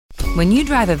When you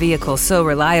drive a vehicle so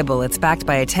reliable it's backed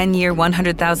by a 10-year,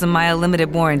 100,000-mile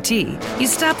limited warranty, you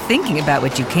stop thinking about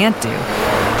what you can't do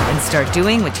and start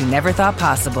doing what you never thought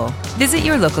possible. Visit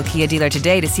your local Kia dealer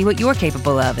today to see what you're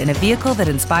capable of in a vehicle that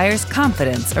inspires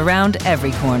confidence around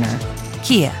every corner.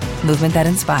 Kia, movement that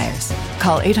inspires.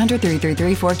 Call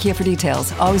 800-333-4KIA for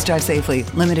details. Always drive safely.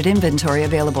 Limited inventory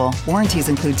available. Warranties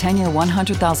include 10-year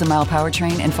 100,000-mile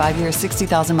powertrain and 5-year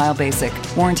 60,000-mile basic.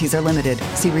 Warranties are limited.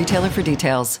 See retailer for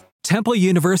details. Temple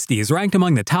University is ranked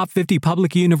among the top 50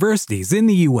 public universities in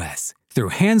the U.S. Through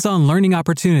hands-on learning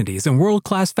opportunities and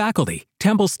world-class faculty,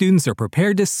 Temple students are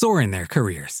prepared to soar in their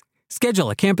careers. Schedule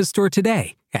a campus tour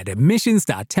today at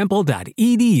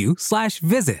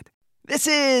admissions.temple.edu/visit. This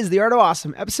is The Art of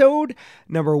Awesome, episode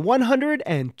number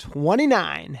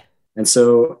 129. And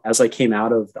so as I came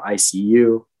out of the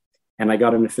ICU and I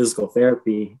got into physical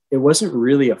therapy, it wasn't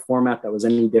really a format that was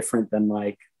any different than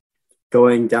like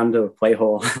going down to a play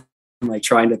hole and like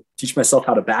trying to teach myself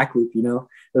how to back loop, you know?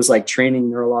 It was like training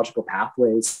neurological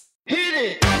pathways. Hit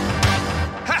it!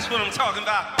 That's what I'm talking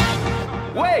about.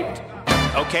 Wait!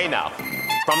 Okay, now,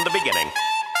 from the beginning.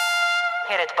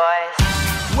 Hit it,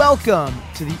 boys. Welcome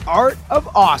to The Art of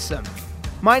Awesome.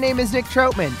 My name is Nick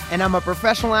Troutman, and I'm a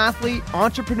professional athlete,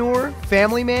 entrepreneur,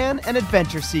 family man, and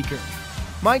adventure seeker.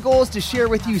 My goal is to share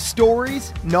with you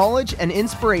stories, knowledge, and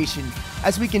inspiration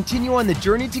as we continue on the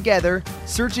journey together,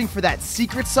 searching for that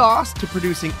secret sauce to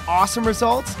producing awesome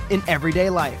results in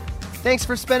everyday life. Thanks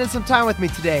for spending some time with me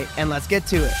today, and let's get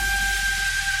to it.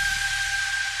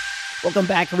 Welcome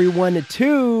back, everyone,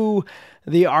 to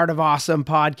The Art of Awesome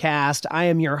podcast. I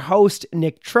am your host,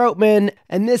 Nick Troutman,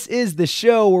 and this is the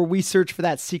show where we search for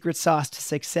that secret sauce to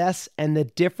success and the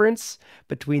difference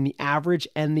between the average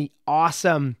and the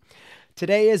awesome.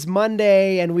 Today is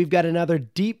Monday, and we've got another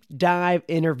deep dive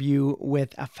interview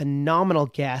with a phenomenal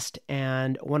guest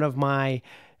and one of my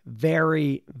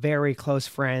very, very close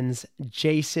friends,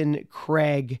 Jason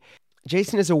Craig.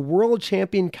 Jason is a world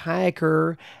champion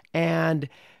kayaker and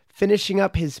finishing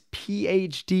up his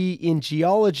PhD in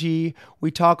geology.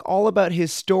 We talk all about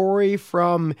his story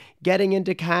from getting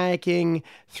into kayaking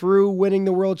through winning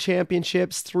the world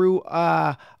championships, through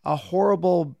a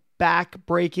horrible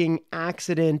back-breaking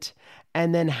accident,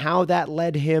 and then how that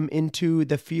led him into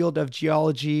the field of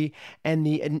geology and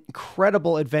the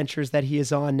incredible adventures that he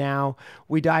is on now.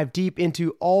 We dive deep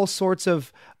into all sorts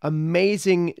of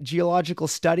amazing geological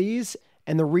studies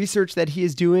and the research that he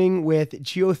is doing with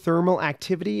geothermal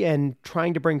activity and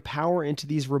trying to bring power into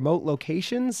these remote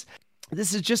locations.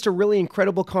 This is just a really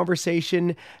incredible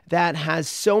conversation that has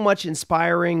so much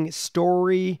inspiring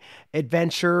story,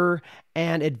 adventure,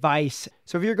 and advice.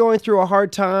 So if you're going through a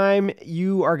hard time,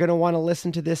 you are going to want to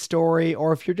listen to this story,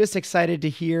 or if you're just excited to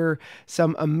hear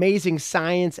some amazing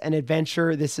science and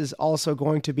adventure, this is also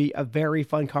going to be a very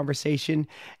fun conversation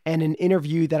and an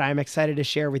interview that I'm excited to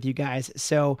share with you guys.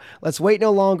 So let's wait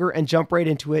no longer and jump right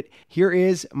into it. Here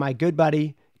is my good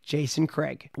buddy, Jason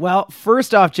Craig. Well,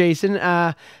 first off, Jason,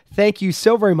 thank you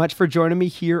so very much for joining me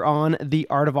here on the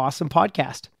Art of Awesome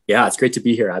podcast. Yeah, it's great to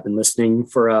be here. I've been listening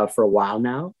for a while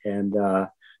now, and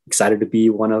excited to be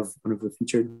one of the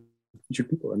featured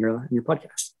people in your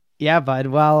podcast. Yeah, bud.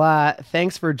 Well,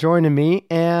 thanks for joining me.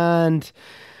 And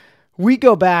we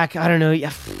go back, I don't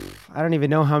even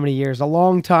know how many years, a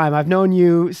long time. I've known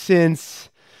you since,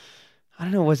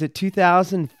 was it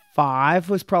 2005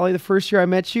 was probably the first year I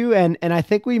met you. And I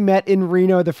think we met in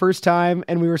Reno the first time,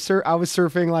 and I was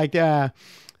surfing like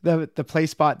the play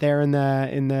spot there in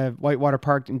the Whitewater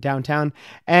Park in downtown.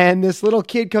 And this little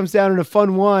kid comes down in a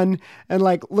fun one and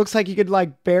like looks like he could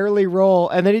like barely roll.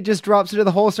 And then he just drops into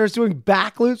the hole, starts doing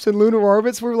back loops and lunar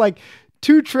orbits. We're like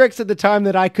two tricks at the time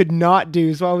that I could not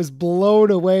do. So I was blown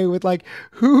away with like,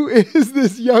 who is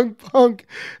this young punk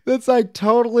that's like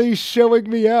totally showing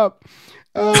me up?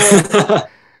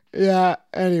 Yeah.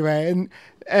 Anyway,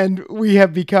 and we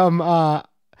have become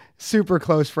super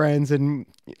close friends, and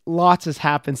lots has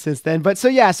happened since then. But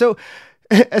so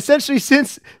essentially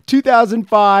since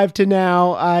 2005 to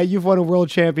now, you've won a world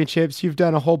championships. You've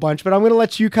done a whole bunch, but I'm going to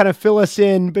let you kind of fill us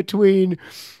in between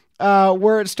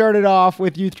where it started off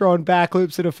with you throwing back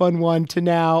loops at a fun one to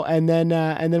now, and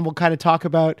then we'll kind of talk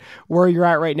about where you're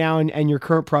at right now and your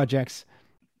current projects.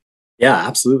 Yeah,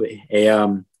 absolutely.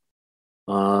 I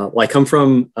come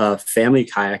from family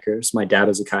kayakers. My dad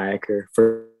was a kayaker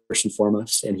first and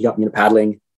foremost, and he got me into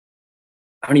paddling.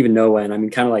 I don't even know when. I mean,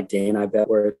 kind of like Dane, I bet,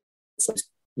 where it's like,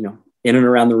 in and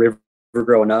around the river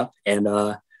growing up. And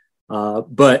but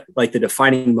like the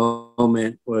defining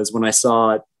moment was when I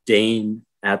saw Dane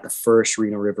at the first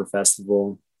Reno River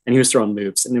Festival, and he was throwing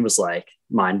loops, and it was like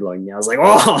mind blowing me. I was like,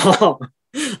 oh,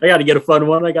 I got to get a fun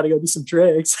one. I got to go do some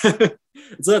tricks.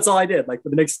 So that's all I did. Like for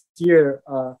the next year,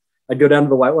 I'd go down to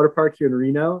the whitewater park here in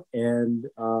Reno and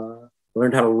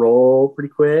learned how to roll pretty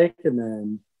quick. And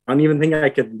then I don't even think I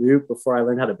could loop before I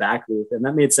learned how to back loop. And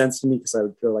that made sense to me because I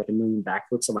would throw like a million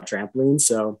backflips on my trampoline.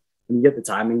 So when you get the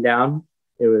timing down,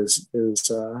 it was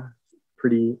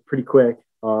pretty quick.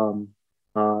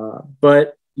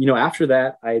 But after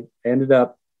that, I ended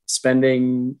up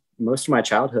spending most of my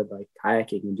childhood like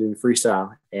kayaking and doing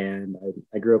freestyle. And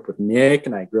I grew up with Nick,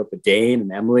 and I grew up with Dane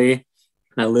and Emily. And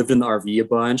I lived in the RV a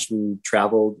bunch. We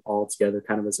traveled all together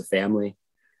kind of as a family.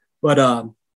 But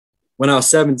when I was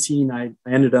 17, I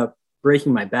ended up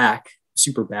breaking my back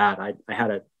super bad. I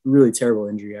had a really terrible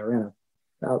injury. I ran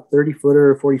about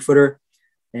 30-footer, 40-footer,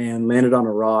 and landed on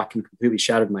a rock and completely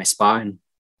shattered my spine.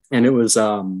 And it was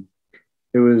a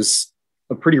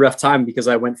pretty rough time because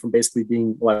I went from basically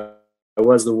being, well, I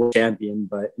was the world champion,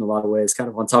 but in a lot of ways kind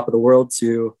of on top of the world,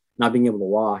 to not being able to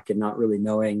walk and not really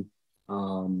knowing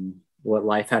what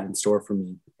life had in store for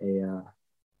me. And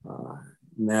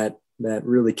that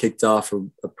really kicked off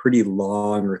a pretty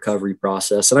long recovery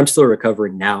process. And I'm still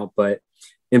recovering now, but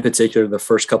in particular, the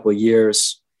first couple of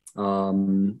years,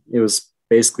 it was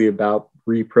basically about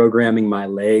reprogramming my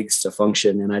legs to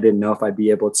function. And I didn't know if I'd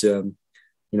be able to,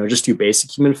 just do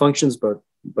basic human functions, but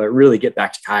really get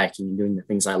back to kayaking and doing the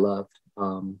things I loved.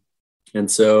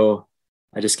 And so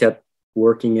I just kept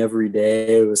working every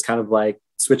day. It was kind of like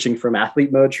switching from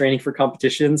athlete mode training for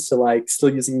competitions to like still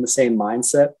using the same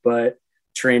mindset, but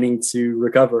training to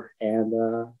recover. And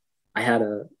I had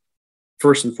a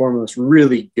first and foremost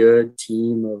really good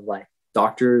team of like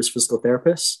doctors, physical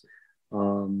therapists.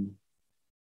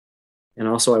 And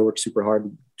also I worked super hard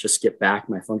to just get back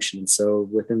my function. And so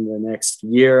within the next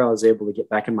year, I was able to get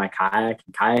back in my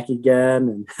kayak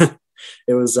again. And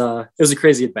it was a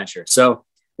crazy adventure. So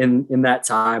in that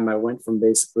time, I went from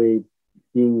basically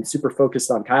being super focused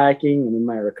on kayaking, and in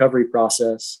my recovery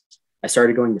process, I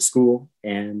started going to school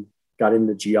and got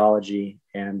into geology.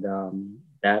 And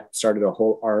that started a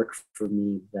whole arc for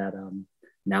me that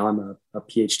now I'm a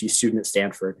PhD student at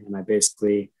Stanford. And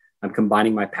I'm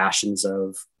combining my passions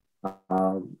of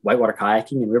whitewater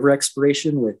kayaking and river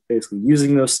exploration with basically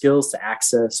using those skills to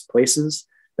access places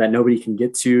that nobody can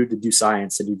get to do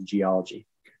science, to do the geology.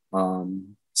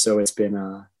 So it's been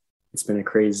a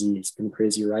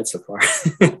crazy ride so far.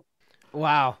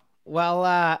 Wow.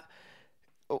 Well,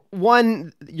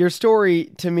 one, your story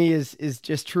to me is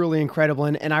just truly incredible.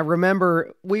 And I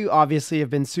remember, we obviously have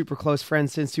been super close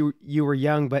friends since you were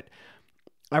young, but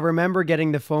I remember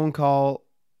getting the phone call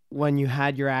when you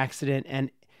had your accident,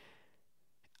 and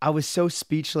I was so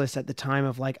speechless at the time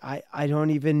of like, I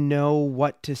don't even know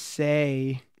what to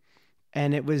say.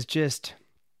 And it was just,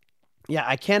 yeah,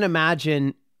 I can't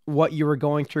imagine what you were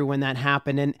going through when that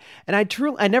happened. And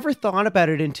I never thought about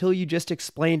it until you just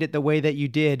explained it the way that you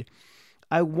did.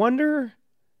 I wonder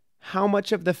how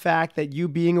much of the fact that you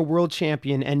being a world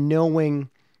champion and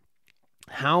knowing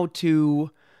how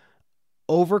to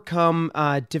overcome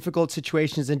difficult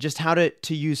situations and just how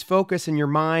to use focus in your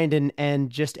mind and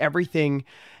just everything,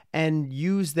 and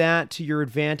use that to your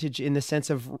advantage in the sense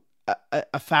of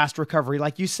a fast recovery.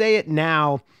 Like you say it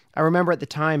now, I remember at the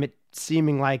time it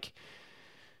seeming like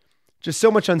just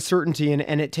so much uncertainty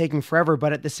and it taking forever.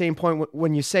 But at the same point,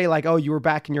 when you say like, oh, you were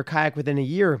back in your kayak within a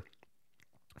year,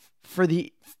 for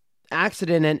the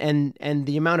accident and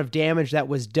the amount of damage that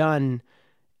was done,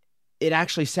 it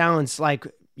actually sounds like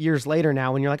years later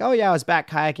now when you're like, oh yeah, I was back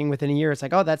kayaking within a year. It's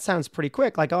like, oh, that sounds pretty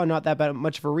quick. Like, oh, not that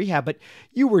much of a rehab, but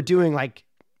you were doing like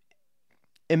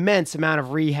immense amount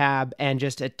of rehab and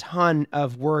just a ton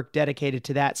of work dedicated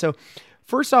to that. So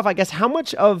first off, I guess, how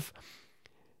much of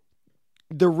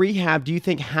the rehab do you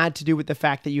think had to do with the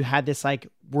fact that you had this like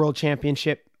world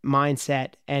championship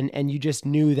mindset and you just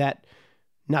knew that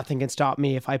nothing can stop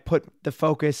me if I put the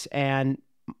focus and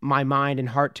my mind and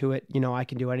heart to it, I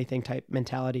can do anything type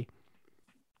mentality?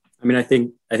 I mean, I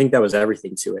think that was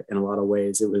everything to it. In a lot of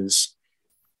ways, it was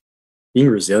being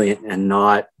resilient and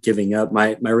not giving up.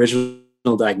 My original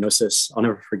diagnosis, I'll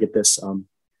never forget this.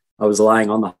 I was lying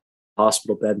on the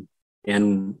hospital bed,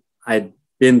 and I'd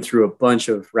been through a bunch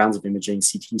of rounds of imaging,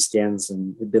 CT scans,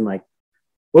 and it'd been like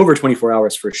over 24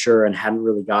 hours for sure, and hadn't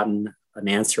really gotten an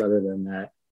answer other than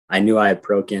that I knew I had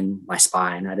broken my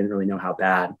spine. I didn't really know how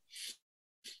bad.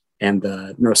 And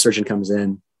the neurosurgeon comes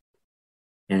in,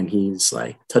 and he's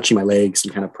like touching my legs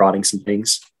and kind of prodding some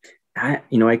things. I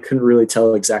couldn't really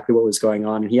tell exactly what was going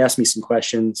on. And he asked me some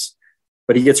questions,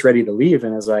 but he gets ready to leave.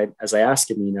 And as I ask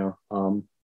him,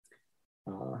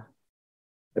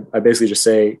 I basically just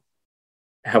say,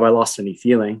 have I lost any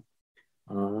feeling?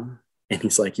 And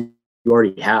he's like,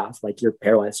 already have, like you're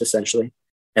paralyzed essentially.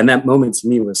 And that moment to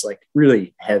me was like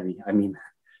really heavy. I mean,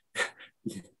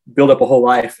 build up a whole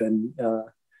life and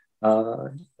a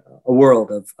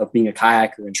world of being a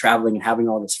kayaker and traveling and having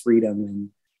all this freedom and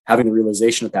having the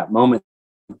realization at that moment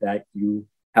that you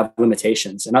have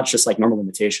limitations, and not just like normal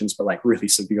limitations, but like really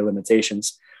severe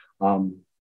limitations.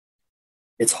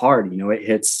 It's hard,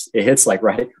 it hits like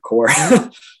right at your core.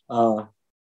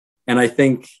 And I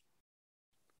think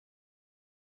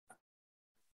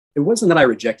it wasn't that I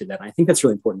rejected that. I think that's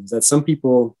really important, is that some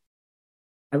people,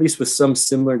 at least with some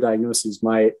similar diagnoses,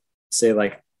 might say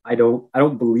like, I don't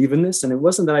believe in this. And it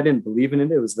wasn't that I didn't believe in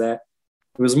it. It was that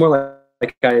it was more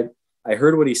like I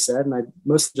heard what he said, and I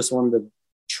mostly just wanted to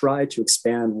try to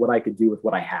expand what I could do with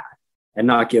what I had and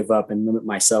not give up and limit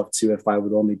myself to if I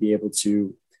would only be able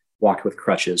to walk with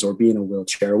crutches or be in a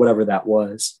wheelchair or whatever that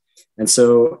was. And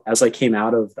so as I came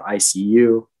out of the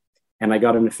ICU and I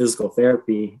got into physical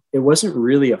therapy, it wasn't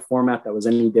really a format that was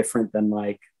any different than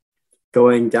like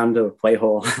going down to a play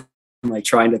hole and like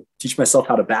trying to teach myself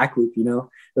how to back loop. It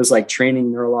was like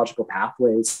training neurological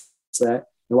pathways that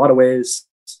in a lot of ways,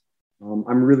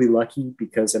 I'm really lucky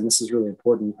because, and this is really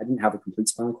important, I didn't have a complete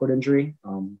spinal cord injury.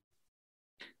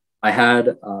 I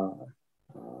had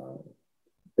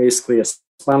basically a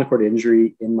spinal cord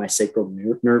injury in my sacral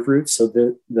nerve root. So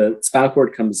the spinal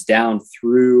cord comes down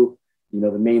through,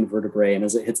 the main vertebrae, and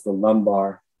as it hits the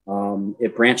lumbar,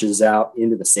 it branches out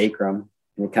into the sacrum,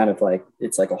 and it kind of like,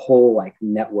 it's like a whole like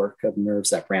network of nerves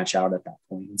that branch out at that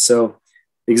point. And so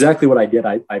exactly what I did,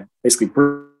 I basically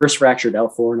burst fractured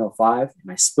L4 and L5,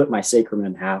 and I split my sacrum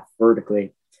in half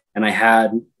vertically. And I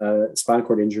had a spinal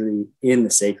cord injury in the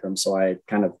sacrum. So I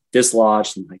kind of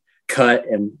dislodged and like cut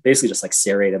and basically just like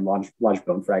serrated large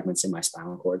bone fragments in my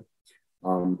spinal cord.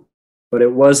 But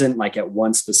it wasn't like at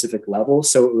one specific level.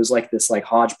 So it was like this like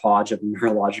hodgepodge of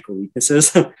neurological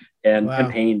weaknesses and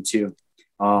pain too.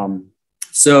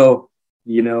 So,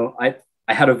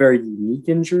 I had a very unique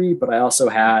injury, but I also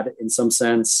had, in some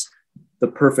sense, the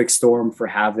perfect storm for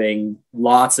having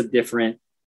lots of different,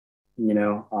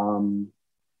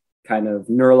 kind of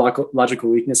neurological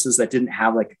weaknesses that didn't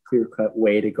have like a clear-cut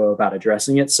way to go about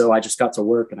addressing it. So I just got to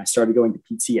work and I started going to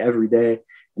PT every day,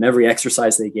 and every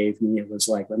exercise they gave me, it was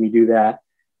like, let me do that.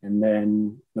 And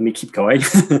then let me keep going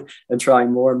and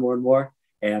trying more and more and more.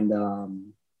 And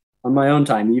on my own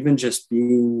time, even just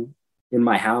being in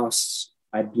my house,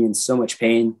 I'd be in so much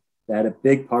pain that a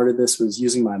big part of this was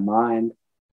using my mind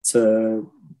to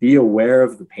be aware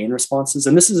of the pain responses.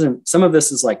 And some of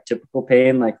this is like typical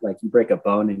pain, like you break a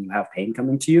bone and you have pain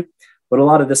coming to you. But a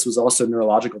lot of this was also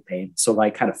neurological pain. So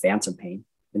like kind of phantom pain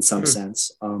in some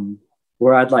sense,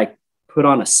 where I'd like put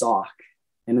on a sock.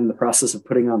 And in the process of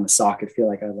putting on the sock, I'd feel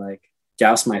like I like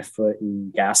doused my foot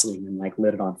in gasoline and like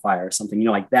lit it on fire or something,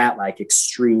 like that, like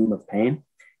extreme of pain.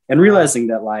 And realizing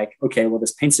that like, okay, well,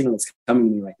 this pain signal is coming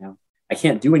to me right now. I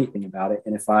can't do anything about it.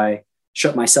 And if I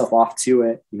shut myself off to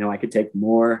it, I could take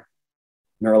more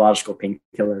neurological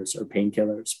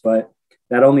painkillers. But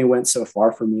that only went so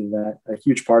far for me, that a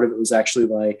huge part of it was actually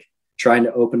like trying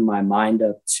to open my mind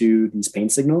up to these pain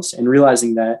signals and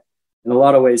realizing that in a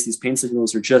lot of ways, these pain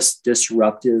signals are just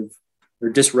disrupted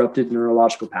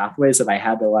neurological pathways that I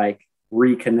had to like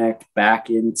reconnect back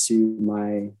into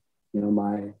my,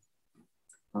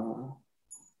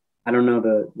 I don't know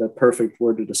the perfect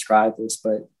word to describe this,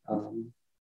 but,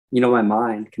 my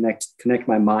mind, connect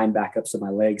my mind back up to my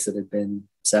legs that had been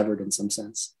severed in some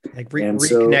sense. Like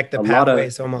reconnect the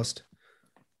pathways almost.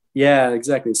 Yeah,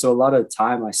 exactly. So a lot of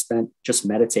time I spent just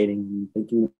meditating and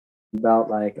thinking about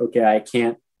like, okay, I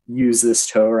can't use this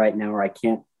toe right now, or I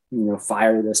can't,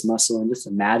 fire this muscle, and just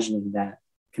imagining that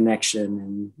connection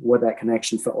and what that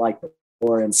connection felt like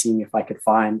before, and seeing if I could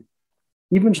find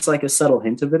even just like a subtle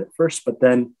hint of it at first. But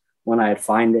then when I'd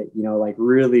find it, like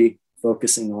really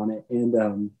focusing on it. And,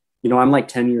 I'm like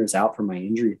 10 years out from my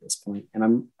injury at this point,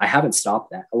 and I haven't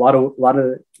stopped that. A lot of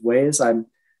ways I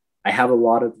have a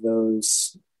lot of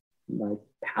those like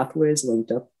pathways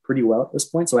linked up pretty well at this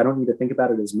point. So I don't need to think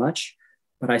about it as much,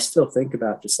 but I still think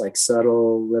about just like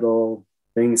subtle little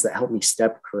things that help me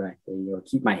step correctly,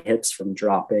 keep my hips from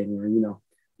dropping, or,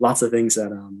 lots of things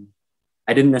that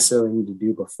I didn't necessarily need to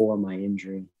do before my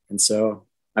injury. And so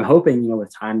I'm hoping,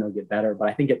 with time they'll get better, but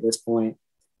I think at this point,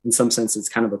 in some sense, it's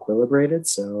kind of equilibrated.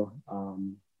 So,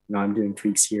 I'm doing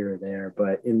tweaks here or there,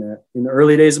 but in the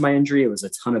early days of my injury, it was a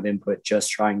ton of input, just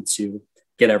trying to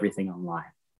get everything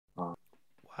online.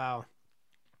 Wow.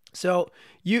 So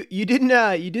you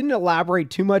didn't elaborate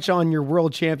too much on your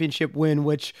world championship win,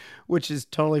 which is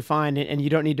totally fine, and you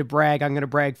don't need to brag. I'm going to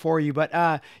brag for you,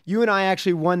 but you and I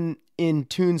actually won in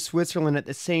Thun, Switzerland at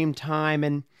the same time.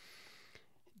 And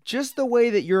just the way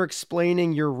that you're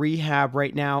explaining your rehab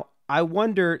right now, I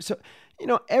wonder, so,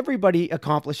 everybody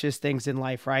accomplishes things in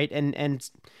life, right? And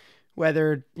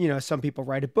whether, some people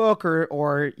write a book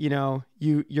or,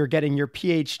 you're getting your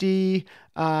PhD,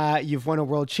 you've won a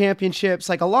world championships.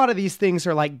 Like a lot of these things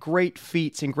are like great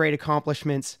feats and great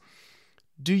accomplishments.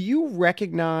 Do you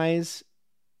recognize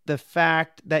the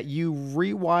fact that you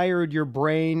rewired your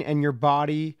brain and your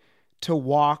body to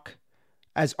walk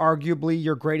as arguably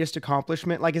your greatest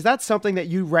accomplishment? Like, is that something that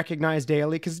you recognize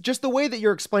daily? Because just the way that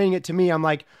you're explaining it to me, I'm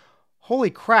like, holy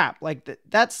crap. Like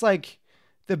that's like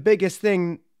the biggest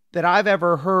thing that I've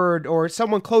ever heard, or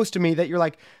someone close to me that you're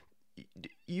like,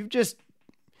 you just,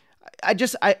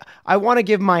 I want to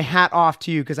give my hat off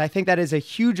to you, because I think that is a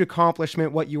huge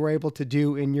accomplishment, what you were able to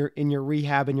do in your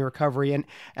rehab and your recovery. And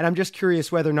I'm just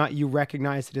curious whether or not you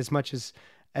recognize it as much as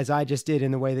I just did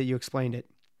in the way that you explained it.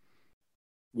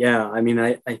 Yeah. I mean,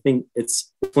 I think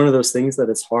it's one of those things that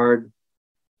it's hard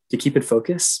to keep it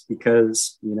focused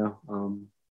because,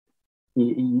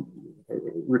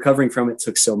 recovering from it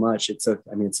took so much. It took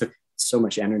so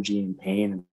much energy and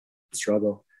pain and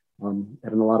struggle. And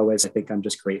in a lot of ways, I think I'm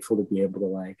just grateful to be able to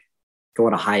like go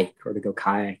on a hike or to go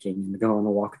kayaking and to go on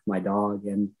a walk with my dog.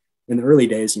 And in the early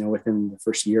days, within the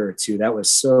first year or two, that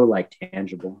was so like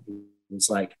tangible. It was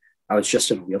like I was just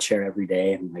in a wheelchair every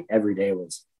day, and like every day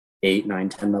was 8, 9,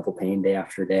 10 level pain day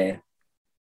after day,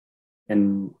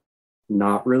 and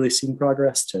not really seeing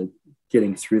progress to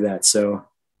getting through that. So,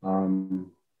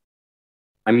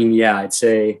 I'd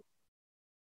say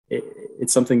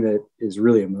it's something that is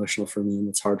really emotional for me and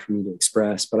it's hard for me to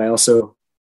express, but I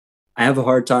have a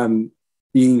hard time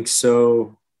being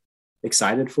so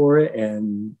excited for it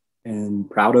and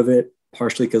proud of it,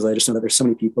 partially because I just know that there's so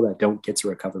many people that don't get to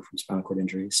recover from spinal cord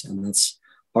injuries. And that's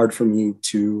hard for me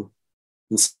to,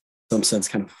 in some sense,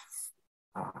 kind of,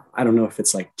 I don't know if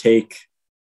it's like take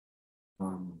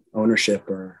ownership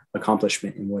or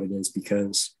accomplishment in what it is,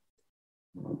 because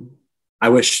I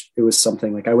wish it was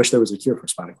something like, I wish there was a cure for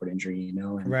spinal cord injury,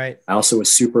 and right. I also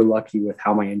was super lucky with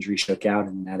how my injury shook out,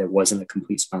 and that it wasn't a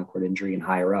complete spinal cord injury and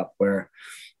higher up where,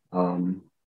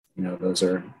 those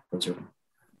are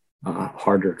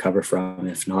hard to recover from,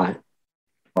 if not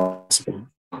possible.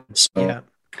 So yeah.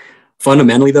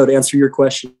 Fundamentally though, to answer your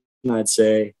question, I'd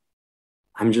say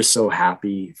I'm just so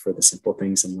happy for the simple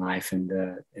things in life,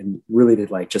 and really to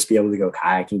like just be able to go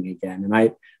kayaking again. And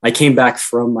I came back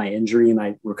from my injury and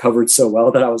I recovered so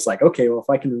well that I was like, okay, well, if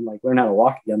I can like learn how to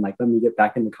walk again, like let me get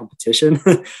back into competition.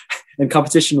 And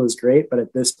competition was great, but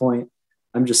at this point,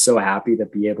 I'm just so happy to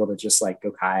be able to just like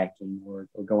go kayaking or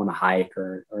go on a hike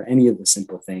or any of the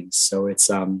simple things. So it's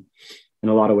in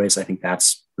a lot of ways, I think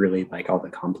that's really like all the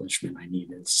accomplishment I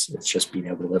need is it's just being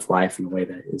able to live life in a way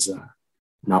that is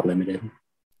not limited.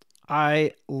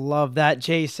 I love that,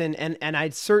 Jason. And I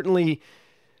certainly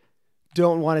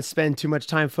don't want to spend too much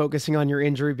time focusing on your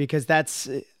injury, because that's,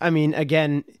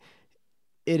 again,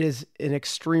 it is an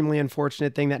extremely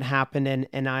unfortunate thing that happened.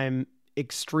 And I'm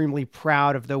extremely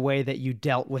proud of the way that you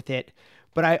dealt with it.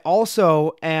 But I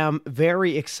also am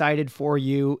very excited for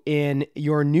you in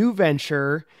your new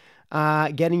venture,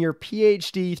 getting your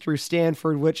PhD through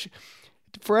Stanford, which,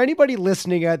 for anybody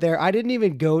listening out there, I didn't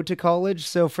even go to college.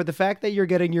 So for the fact that you're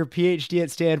getting your PhD at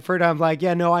Stanford, I'm like,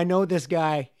 yeah, no, I know this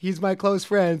guy. He's my close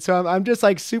friend. So I'm just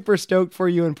like super stoked for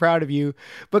you and proud of you.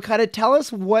 But kind of tell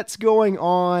us what's going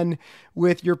on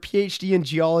with your PhD in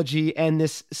geology and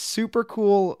this super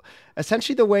cool,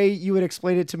 essentially the way you had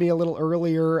explained it to me a little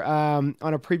earlier on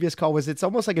a previous call was it's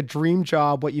almost like a dream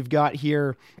job, what you've got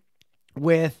here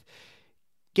with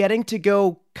getting to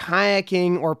go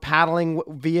kayaking or paddling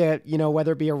via,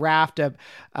 whether it be a raft, a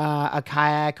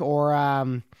kayak, or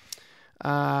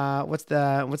what's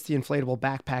the inflatable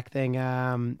backpack thing?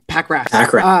 Pack raft.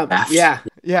 Pack raft. Yeah.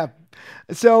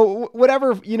 So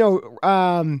whatever,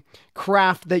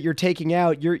 craft that you're taking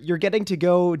out, you're getting to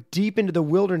go deep into the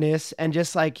wilderness and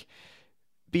just like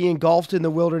be engulfed in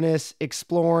the wilderness,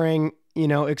 exploring,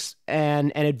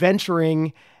 and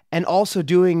adventuring, and also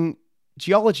doing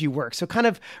geology work. So kind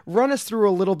of run us through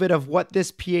a little bit of what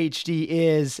this PhD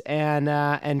is and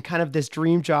kind of this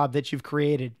dream job that you've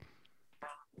created.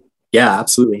 Yeah,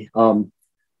 absolutely.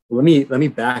 Let me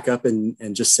back up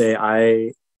and just say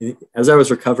as I was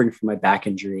recovering from my back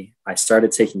injury, I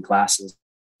started taking classes,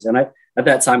 and at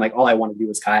that time, like all I wanted to do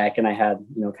was kayak, and I had,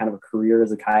 kind of a career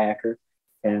as a kayaker.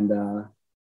 And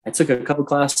I took a couple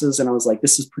classes and I was like,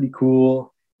 this is pretty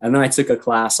cool. And then I took a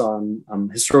class on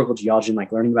historical geology and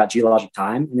like learning about geologic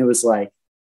time. And it was like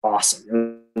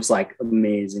awesome. It was like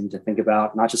amazing to think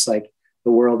about, not just like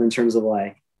the world in terms of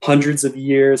like hundreds of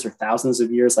years or thousands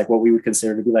of years, like what we would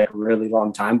consider to be like a really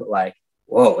long time, but like,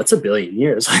 whoa, it's 1 billion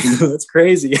years. That's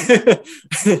crazy.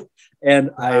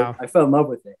 And Wow. I fell in love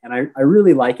with it. And I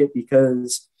really like it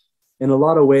because in a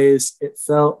lot of ways it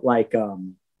felt like a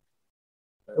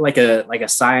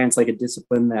science, like a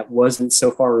discipline that wasn't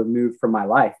so far removed from my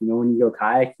life. You know, when you go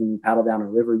kayaking, you paddle down a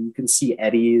river, you can see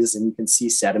eddies and you can see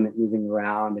sediment moving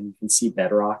around and you can see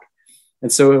bedrock.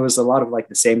 And so it was a lot of like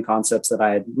the same concepts that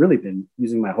I had really been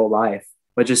using my whole life,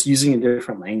 but just using a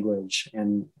different language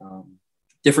and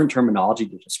different terminology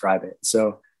to describe it.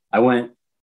 So I went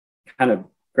kind of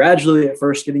gradually at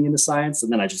first getting into science,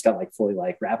 and then I just got like fully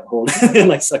like rabbit hole and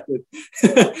like sucked in.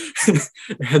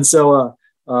 And so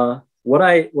what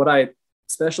I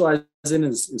specialize in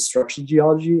is structural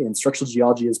geology, and structural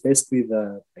geology is basically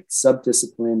the like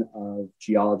subdiscipline of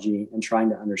geology and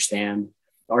trying to understand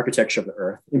the architecture of the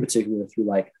earth, in particular through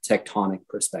like tectonic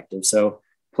perspective. So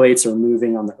plates are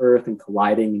moving on the earth and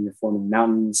colliding, and you're forming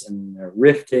mountains, and they're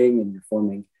rifting, and you're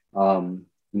forming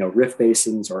rift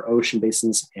basins or ocean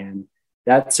basins. And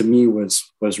that to me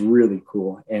was really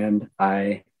cool, and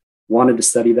I wanted to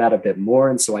study that a bit more.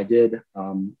 And so I did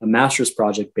a master's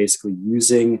project basically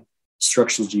using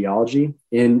structural geology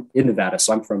in Nevada.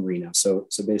 So I'm from Reno. So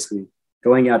basically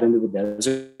going out into the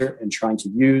desert and trying to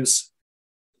use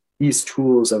these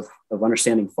tools of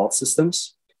understanding fault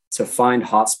systems to find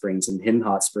hot springs and hidden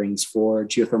hot springs for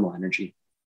geothermal energy.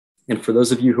 And for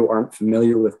those of you who aren't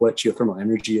familiar with what geothermal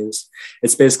energy is,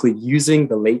 it's basically using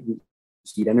the latent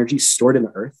heat energy stored in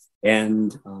the earth.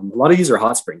 And a lot of these are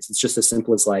hot springs. It's just as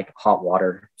simple as like hot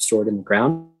water stored in the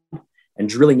ground and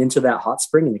drilling into that hot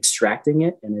spring and extracting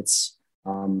it. And it's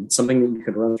something that you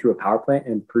could run through a power plant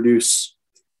and produce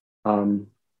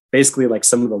basically like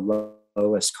some of the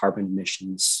lowest carbon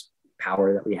emissions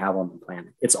power that we have on the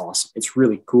planet. It's awesome. It's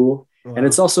really cool. Wow. And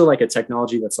it's also like a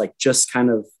technology that's like just kind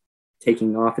of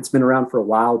taking off. It's been around for a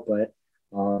while, but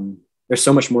there's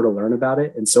so much more to learn about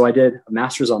it. And so I did a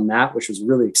master's on that, which was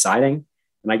really exciting.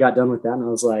 And I got done with that and I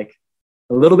was like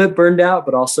a little bit burned out,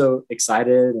 but also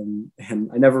excited. And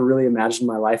I never really imagined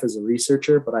my life as a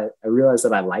researcher, but I realized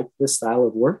that I liked this style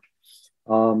of work.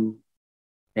 And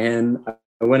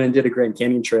I went and did a Grand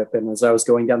Canyon trip. And as I was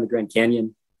going down the Grand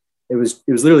Canyon, it was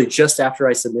literally just after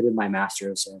I submitted my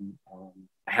master's, and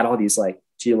I had all these like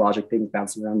geologic things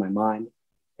bouncing around my mind.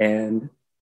 And,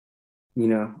 you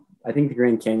know, I think the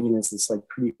Grand Canyon is this like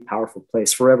pretty powerful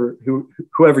place for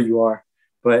whoever you are,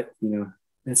 but, you know,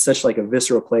 it's such like a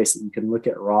visceral place that you can look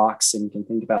at rocks and you can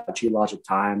think about geologic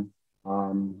time.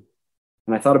 And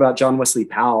I thought about John Wesley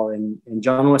Powell, and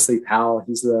John Wesley Powell,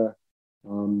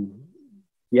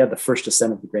 he had the first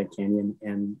ascent of the Grand Canyon.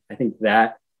 And I think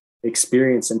that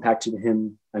experience impacted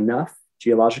him enough,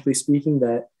 geologically speaking,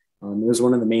 that it was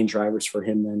one of the main drivers for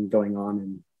him then going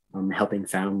on and helping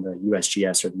found the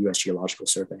USGS, or the US Geological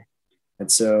Survey.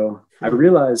 And so I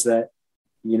realized that,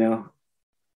 you know,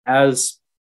 as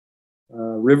a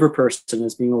river person,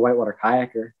 as being a whitewater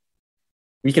kayaker,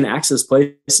 we can access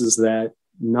places that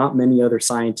not many other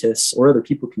scientists or other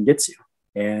people can get to.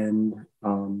 And,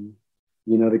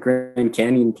 you know, the Grand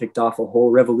Canyon kicked off a whole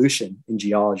revolution in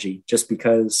geology just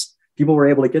because people were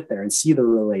able to get there and see the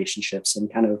relationships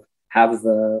and kind of have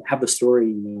the story,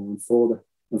 you know,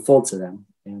 unfold to them.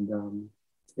 And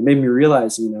it made me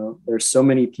realize, you know, there's so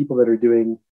many people that are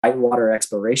doing whitewater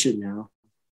exploration now,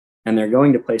 and they're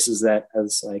going to places that,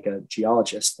 as like a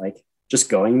geologist, like just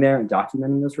going there and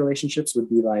documenting those relationships would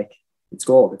be like, it's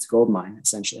gold mine,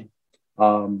 essentially.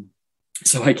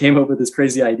 So I came up with this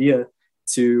crazy idea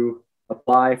to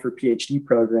apply for PhD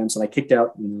programs. And I kicked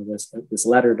out, you know, this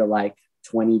letter to like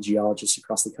 20 geologists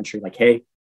across the country, like, hey,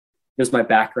 here's my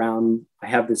background. I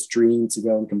have this dream to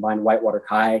go and combine whitewater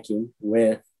kayaking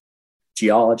with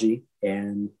geology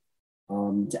and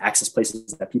to access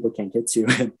places that people can't get to.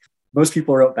 And most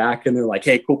people wrote back and they're like,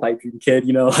 hey, cool pipe dream, kid,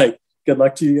 you know, like, good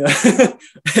luck to you.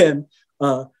 And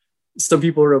some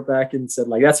people wrote back and said,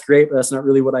 like, that's great, but that's not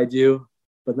really what I do.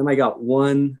 But then I got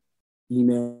one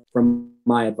email from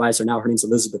my advisor. Now her name's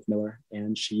Elizabeth Miller,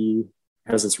 and she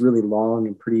has this really long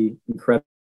and pretty incredible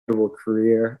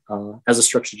career as a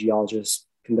structural geologist,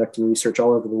 conducting research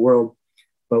all over the world.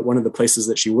 But one of the places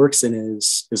that she works in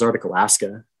is Arctic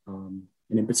Alaska, and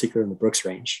in particular in the Brooks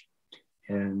Range.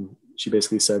 And she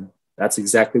basically said, that's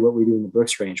exactly what we do in the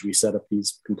Brooks Range. We set up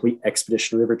these complete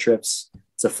expedition river trips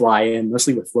to fly in,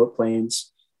 mostly with float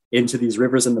planes, into these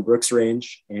rivers in the Brooks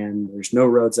Range. And there's no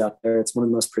roads out there. It's one of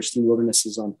the most pristine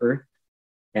wildernesses on Earth.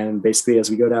 And basically, as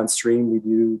we go downstream, we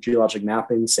do geologic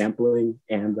mapping, sampling,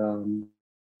 and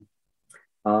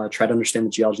try to understand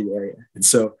the geology of the area. And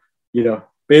so, you know,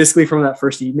 basically from that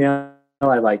first email,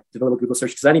 I like did a little Google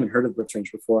search because I hadn't even heard of the Brooks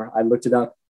Range before. I looked it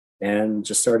up and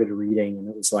just started reading, and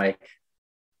it was like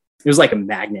it was like a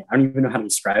magnet. I don't even know how to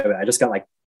describe it. I just got like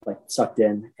sucked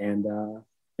in, and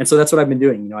so that's what I've been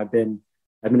doing. You know, I've been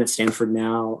at Stanford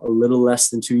now a little less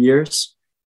than 2 years,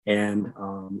 and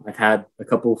I've had a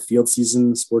couple field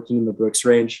seasons working in the Brooks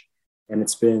Range, and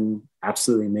it's been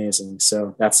absolutely amazing.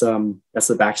 So that's the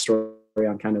backstory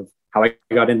on kind of how I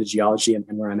got into geology and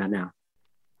where I'm at now.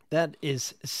 That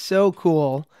is so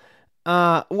cool.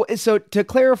 So to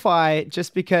clarify,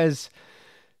 just because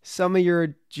some of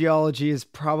your geology is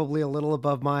probably a little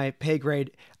above my pay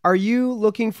grade, are you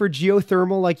looking for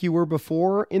geothermal like you were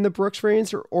before in the Brooks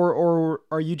Range, or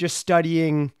are you just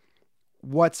studying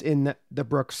what's in the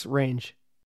Brooks Range?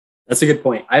 That's a good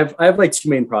point. I have like two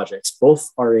main projects.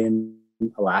 Both are in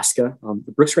Alaska.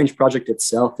 The Brooks Range project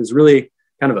itself is really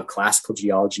kind of a classical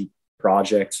geology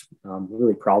project,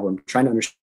 really problem, trying to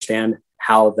understand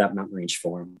how that mountain range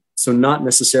formed. So not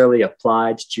necessarily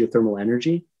applied geothermal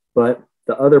energy, but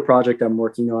the other project I'm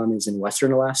working on is in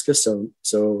Western Alaska. So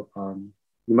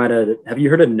you might have you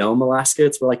heard of Nome, Alaska?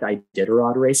 It's where like the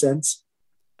Iditarod race ends.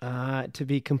 To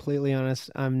be completely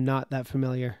honest, I'm not that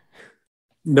familiar.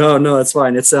 No, that's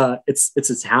fine. It's a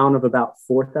town of about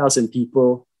 4,000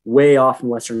 people, way off in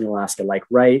Western Alaska, like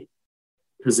right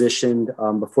positioned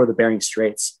before the Bering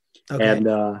Straits. Okay. And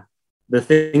the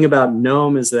thing about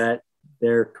Nome is that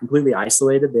they're completely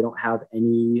isolated. They don't have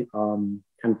any kind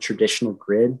of traditional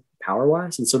grid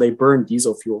power-wise, and so they burn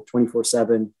diesel fuel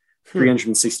 24/7,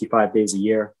 365 days a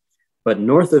year. But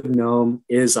north of Nome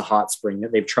is a hot spring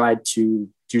that they've tried to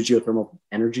do geothermal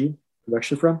energy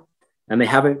production from, and they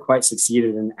haven't quite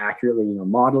succeeded in accurately,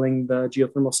 modeling the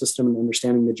geothermal system and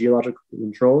understanding the geological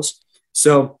controls.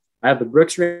 So I have the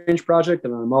Brooks Range project,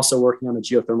 and I'm also working on a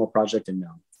geothermal project in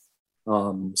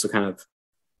Nome. So kind of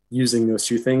using those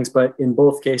two things, but in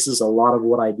both cases, a lot of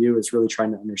what I do is really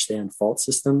trying to understand fault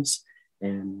systems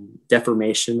and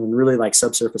deformation and really like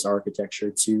subsurface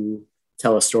architecture to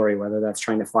tell a story, whether that's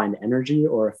trying to find energy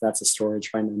or if that's a story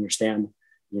trying to understand,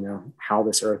 how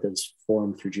this earth is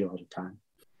formed through geologic time.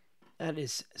 That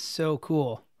is so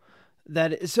cool.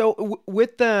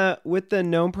 With the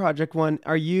Gnome project one,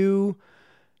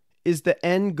 is the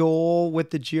end goal with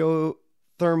the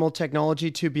geothermal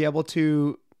technology to be able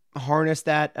to harness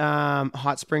that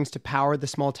hot springs to power the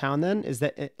small town? Then is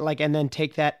that and then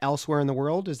take that elsewhere in the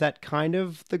world? Is that kind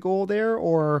of the goal there,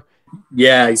 or?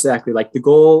 Yeah, exactly. Like the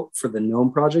goal for the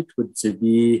Gnome project would to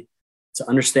be to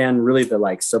understand really the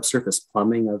like subsurface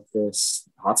plumbing of this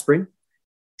hot spring,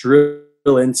 drill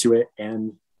into it.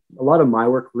 And a lot of my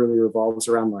work really revolves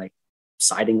around like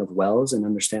siting of wells and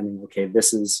understanding, okay,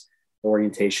 this is the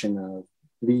orientation of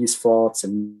these faults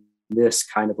and this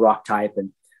kind of rock type,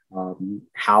 and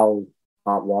how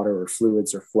hot water or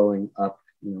fluids are flowing up,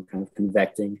 kind of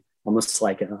convecting, almost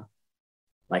like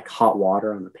hot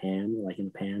water on a pan, like in a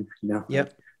pan,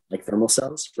 Yep. like thermal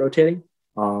cells rotating.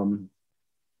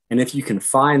 And if you can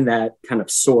find that kind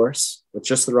of source with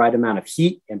just the right amount of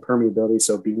heat and permeability,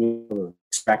 so being able to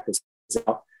extract this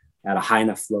out at a high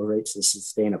enough flow rate to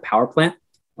sustain a power plant,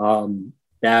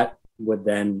 that would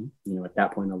then, at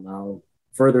that point allow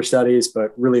further studies,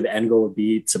 but really the end goal would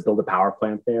be to build a power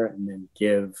plant there and then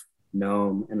give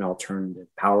Nome an alternative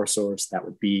power source that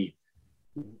would be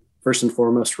first and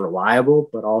foremost reliable,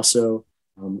 but also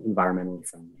environmentally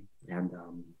friendly, and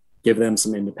give them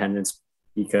some independence.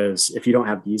 Because if you don't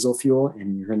have diesel fuel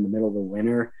and you're in the middle of the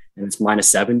winter and it's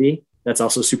 -70, that's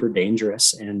also super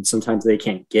dangerous. And sometimes they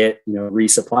can't get,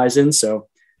 resupplies in. So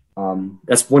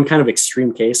that's one kind of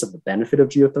extreme case of the benefit of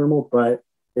geothermal, but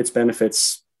its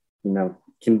benefits,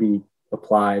 can be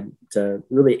applied to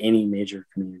really any major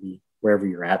community, wherever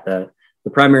you're at. The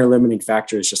primary limiting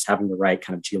factor is just having the right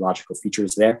kind of geological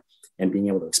features there and being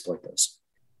able to exploit those.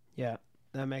 Yeah.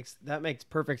 That makes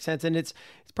perfect sense, and it's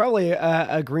probably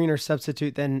a greener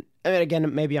substitute than. I mean,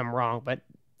 again, maybe I'm wrong, but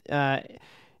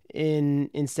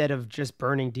instead of just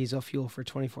burning diesel fuel for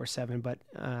 24/7, but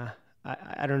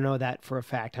I don't know that for a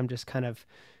fact. I'm just kind of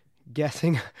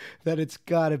guessing that it's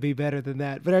got to be better than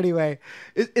that. But anyway,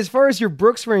 as far as your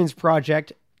Brooks Range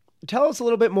project, tell us a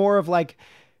little bit more of like.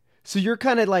 So you're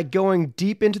kind of like going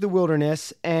deep into the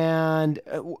wilderness, and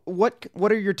what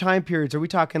are your time periods? Are we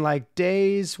talking like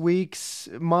days, weeks,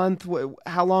 month?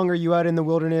 How long are you out in the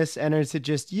wilderness? And is it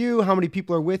just you? How many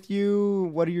people are with you?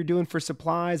 What are you doing for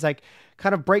supplies? Like,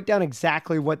 kind of break down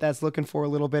exactly what that's looking for a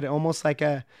little bit. Almost like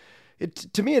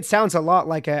to me, it sounds a lot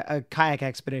like a kayak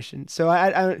expedition. So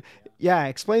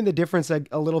explain the difference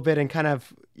a little bit and kind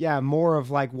of, more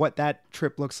of like what that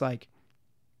trip looks like.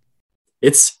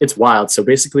 It's wild. So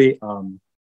basically,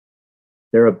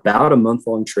 they're about a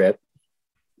month-long trip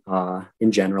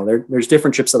in general. There's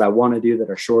different trips that I want to do that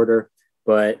are shorter,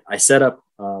 but I set up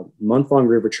a month-long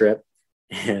river trip,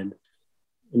 and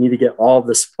you need to get all of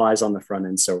the supplies on the front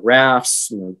end. So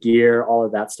rafts, gear, all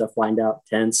of that stuff lined out,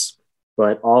 tents,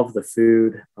 but all of the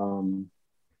food.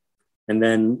 And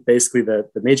then basically the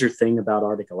major thing about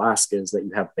Arctic Alaska is that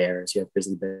you have bears, you have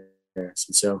grizzly bears.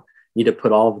 And so you need to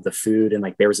put all of the food in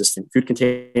like bear resistant food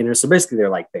containers. So basically they're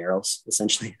like barrels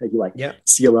essentially that you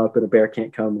seal up and a bear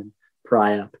can't come and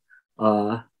pry up.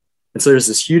 And so there's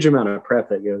this huge amount of prep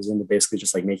that goes into basically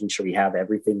just like making sure we have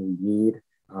everything we need.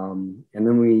 And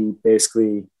then we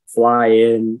basically fly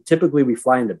in. Typically we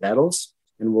fly into Bettles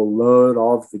and we'll load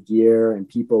all of the gear and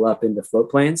people up into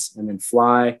float planes and then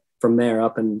fly from there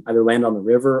up and either land on the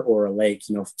river or a lake,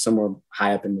 somewhere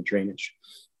high up in the drainage.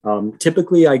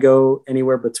 Typically I go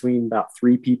anywhere between about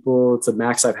 3 people. It's the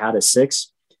max I've had is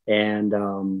 6. And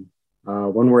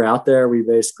when we're out there, we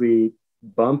basically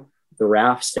bump the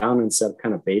rafts down and set up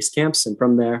kind of base camps. And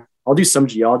from there, I'll do some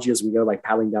geology as we go, like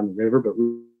paddling down the river, but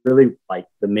really like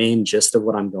the main gist of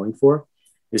what I'm going for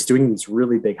is doing these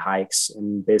really big hikes.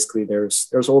 And basically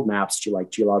there's old maps, like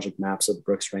geologic maps of the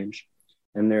Brooks Range.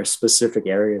 And there's specific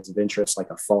areas of interest, like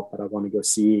a fault that I want to go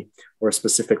see or a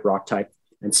specific rock type.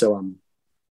 And so,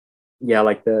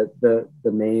 like the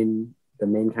main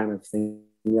kind of thing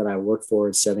that I work for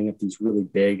is setting up these really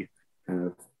big kind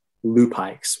of loop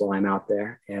hikes while I'm out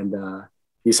there. And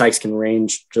these hikes can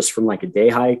range just from like a day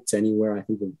hike to anywhere. I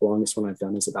think the longest one I've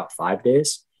done is about 5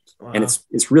 days. Wow. And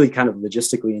it's really kind of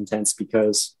logistically intense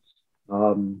because,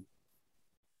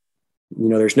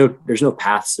 there's no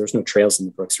paths, there's no trails in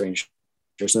the Brooks Range.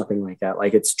 There's nothing like that.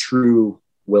 Like it's true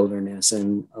wilderness.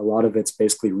 And a lot of it's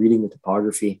basically reading the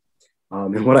topography.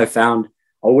 And what I found,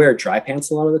 I'll wear dry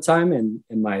pants a lot of the time. And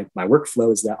my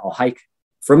workflow is that I'll hike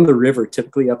from the river,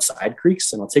 typically up side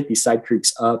creeks, and I'll take these side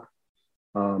creeks up.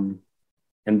 And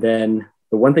then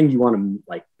the one thing you want to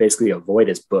like basically avoid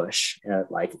is bush.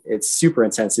 Like it's super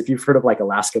intense. If you've heard of like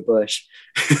Alaska bush,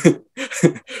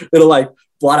 it'll like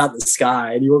blot out the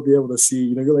sky and you won't be able to see,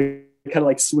 you're like kind of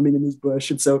like swimming in this bush.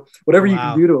 And so whatever you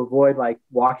can do to avoid like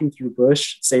walking through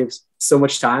bush saves so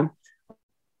much time.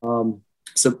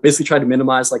 So basically try to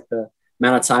minimize like the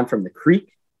amount of time from the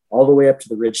creek all the way up to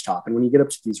the ridge top. And when you get up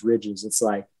to these ridges, it's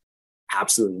like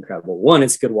absolutely incredible. 1,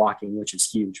 it's good walking, which is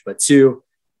huge. But 2,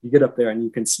 you get up there and you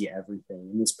can see everything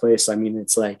in this place. I mean,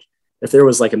 it's like if there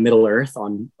was like a Middle Earth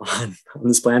on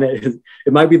this planet,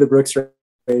 it might be the Brooks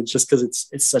Range just because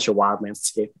it's such a wild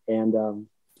landscape. And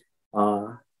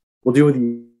we'll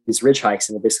do these ridge hikes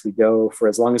and we'll basically go for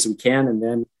as long as we can and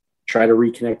then try to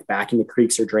reconnect back into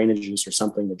creeks or drainages or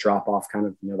something to drop off kind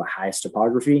of, the highest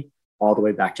topography all the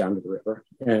way back down to the river.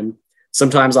 And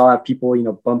sometimes I'll have people,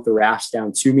 bump the rafts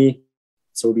down to me.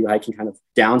 So we'll be hiking kind of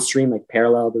downstream, like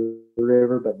parallel to the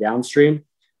river, but downstream,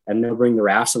 and they'll bring the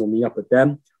rafts and we'll meet up with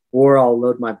them. Or I'll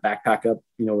load my backpack up,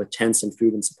 with tents and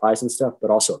food and supplies and stuff,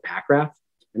 but also a pack raft.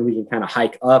 And we can kind of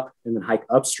hike up and then hike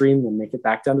upstream and make it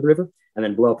back down to the river and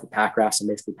then blow up the pack rafts and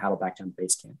basically paddle back down to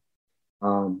base camp.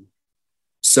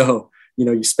 So,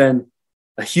 you spend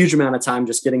a huge amount of time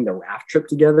just getting the raft trip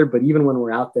together. But even when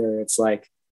we're out there, it's like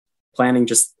planning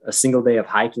just a single day of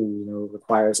hiking,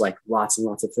 requires like lots and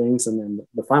lots of things. And then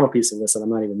the final piece of this that I'm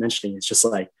not even mentioning is just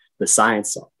like the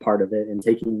science part of it. And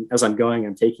as I'm going,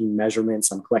 I'm taking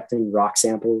measurements, I'm collecting rock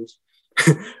samples.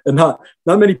 And not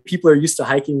many people are used to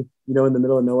hiking, in the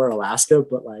middle of nowhere, Alaska,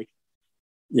 but like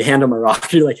you hand them a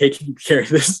rock, you're like, hey, can you carry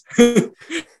this?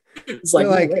 It's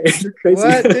like, you're crazy.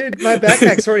 What, dude? My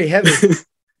backpack's already heavy.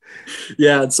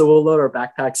 Yeah. And so we'll load our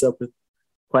backpacks up with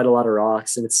quite a lot of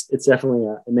rocks, and it's definitely,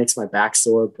 it makes my back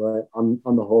sore, but on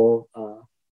the whole,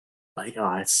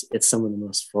 it's some of the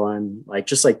most fun, like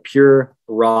just like pure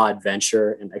raw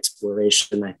adventure and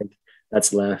exploration. I think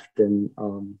that's left. And,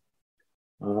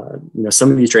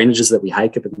 some of these drainages that we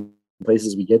hike up in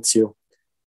places we get to,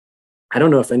 I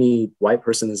don't know if any white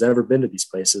person has ever been to these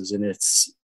places, and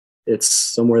it's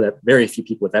somewhere that very few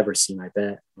people have ever seen, I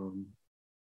bet.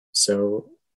 So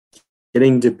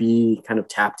getting to be kind of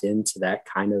tapped into that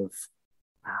kind of,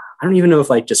 I don't even know if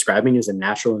like describing as a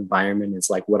natural environment is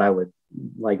like what I would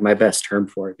like my best term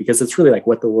for it, because it's really like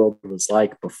what the world was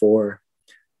like before,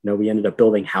 we ended up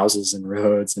building houses and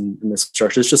roads and the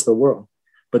structure. It's just the world,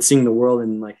 but seeing the world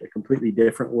in like a completely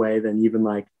different way than even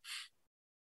like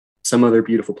some other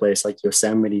beautiful place like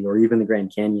Yosemite or even the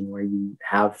Grand Canyon, where you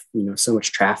have, so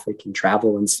much traffic and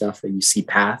travel and stuff that you see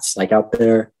paths like out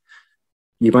there.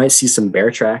 You might see some bear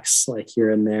tracks like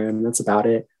here and there, and that's about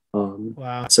it.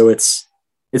 Wow. So it's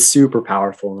super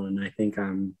powerful. And I think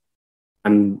I'm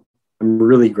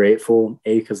really grateful,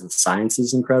 because the science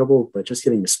is incredible, but just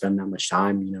getting to spend that much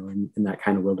time, in that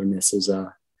kind of wilderness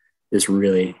is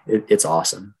really, it's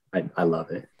awesome. I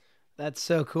love it. That's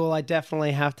so cool. I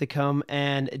definitely have to come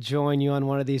and join you on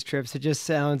one of these trips. It just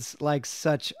sounds like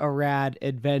such a rad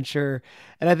adventure.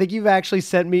 And I think you've actually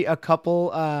sent me a couple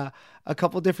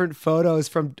different photos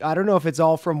from, I don't know if it's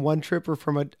all from one trip or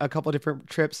from a couple different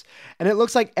trips. And it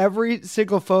looks like every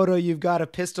single photo you've got a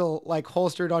pistol like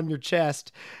holstered on your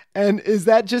chest. And is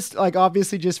that just like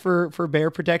obviously just for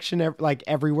bear protection, like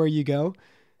everywhere you go?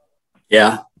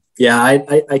 Yeah. Yeah.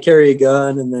 I carry a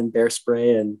gun and then bear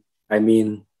spray. And I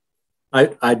mean, I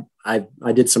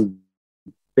did some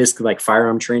basically like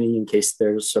firearm training in case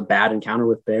there's a bad encounter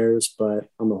with bears, but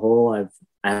on the whole, I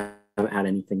haven't had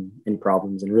any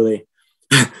problems. And really,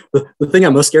 the thing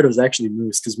I'm most scared of is actually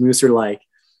moose, because moose are like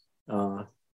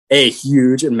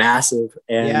huge and massive,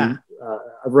 and Yeah.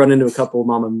 I've run into a couple of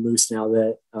mama moose now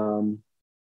that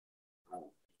they're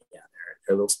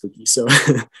a little spooky. So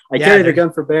I carry the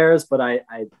gun for bears, but I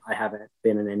haven't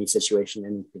been in any situation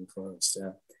anything close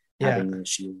to having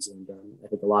issues. And I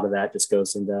think a lot of that just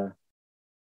goes into,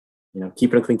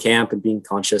 keeping a clean camp and being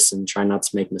conscious and trying not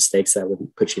to make mistakes that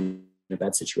would put you in a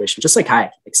bad situation. Just like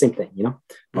kayak, like same thing,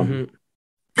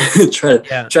 try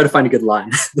to find a good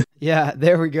line. Yeah,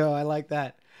 there we go. I like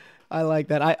that.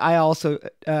 I also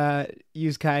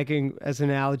use kayaking as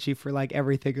an analogy for like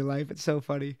everything in life. It's so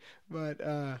funny. But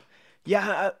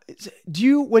do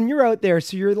you, when you're out there,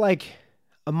 so you're like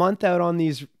a month out on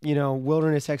these,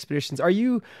 wilderness expeditions, are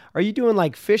you doing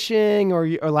like fishing or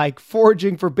like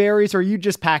foraging for berries, or are you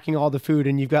just packing all the food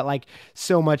and you've got like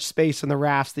so much space on the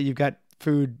rafts that you've got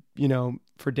food,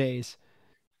 for days?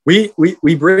 We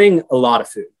bring a lot of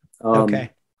food.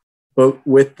 Okay. But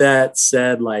with that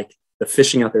said, like the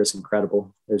fishing out there is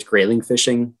incredible. There's grayling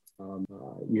fishing.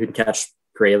 You can catch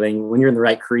grayling when you're in the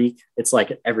right creek. It's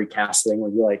like every casting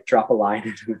where you like drop a line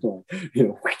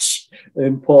and whoosh,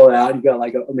 and pull it out. You got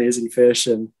like amazing fish,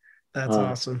 and that's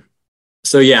awesome.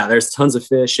 So yeah, there's tons of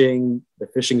fishing. The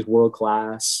fishing's world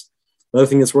class. Another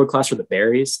thing that's world class are the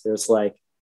berries. There's like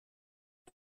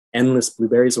endless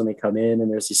blueberries when they come in,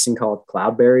 and there's this thing called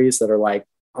cloudberries that are like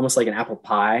almost like an apple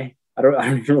pie. I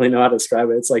don't even really know how to describe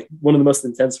it. It's like one of the most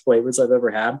intense flavors I've ever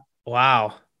had.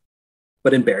 Wow.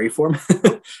 But in berry form.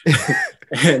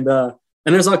 and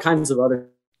there's all kinds of other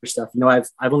stuff.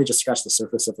 I've only just scratched the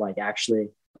surface of like actually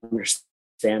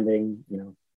understanding,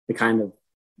 the kind of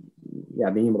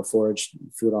being able to forage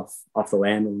food off the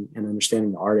land and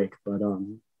understanding the Arctic. But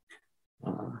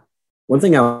one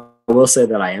thing I will say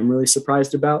that I am really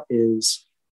surprised about is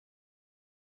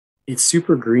it's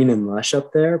super green and lush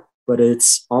up there, but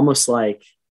it's almost like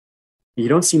you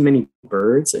don't see many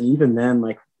birds. And even then,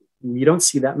 like, you don't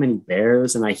see that many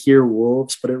bears, and I hear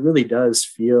wolves, but it really does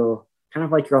feel kind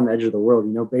of like you're on the edge of the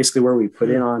world. Basically where we put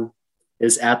in on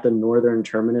is at the northern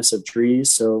terminus of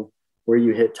trees. So where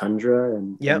you hit tundra,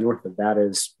 and north of that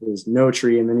is no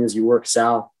tree. And then as you work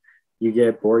south, you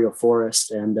get boreal forest.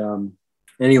 And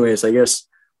anyways, I guess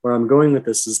where I'm going with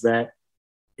this is that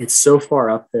it's so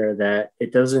far up there that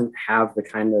it doesn't have the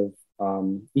kind of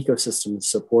ecosystem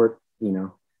support,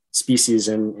 species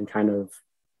and kind of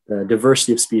the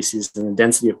diversity of species and the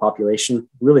density of population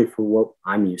really for what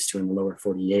I'm used to in the lower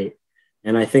 48.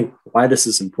 And I think why this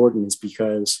is important is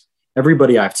because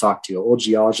everybody I've talked to, old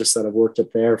geologists that have worked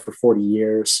up there for 40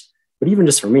 years, but even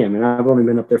just for me, I mean, I've only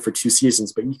been up there for 2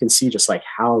 seasons, but you can see just like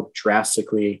how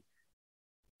drastically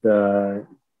the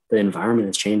environment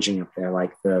is changing up there.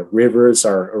 Like the rivers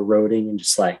are eroding and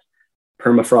just like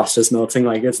permafrost is melting.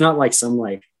 Like it's not like some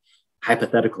like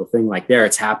hypothetical thing like there,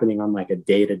 it's happening on like a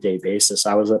day-to-day basis.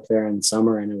 I was up there in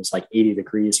summer and it was like 80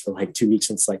 degrees for like 2 weeks.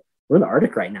 And it's like, we're in the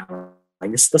Arctic right now.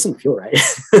 Like this doesn't feel right,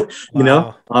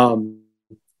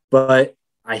 but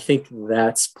I think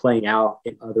that's playing out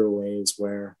in other ways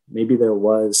where maybe there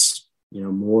was,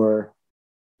 more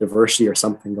diversity or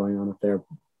something going on up there.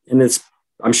 And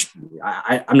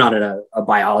I'm not a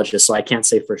biologist, so I can't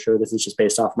say for sure. This is just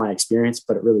based off my experience,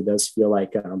 but it really does feel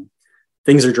like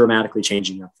things are dramatically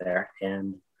changing up there.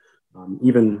 And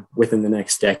even within the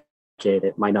next decade,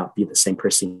 it might not be the same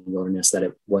pristine wilderness that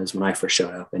it was when I first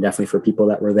showed up. And definitely for people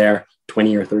that were there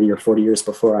 20 or 30 or 40 years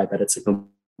before, I bet it's a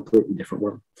completely different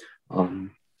world,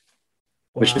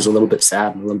 which is a little bit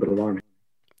sad and a little bit alarming.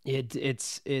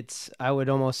 It's I would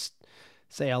almost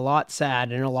say a lot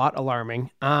sad and a lot alarming.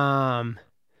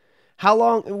 How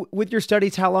long, with your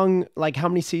studies, how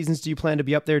many seasons do you plan to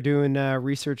be up there doing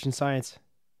research and science?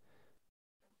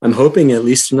 I'm hoping at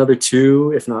least another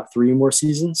 2, if not 3 more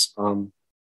seasons.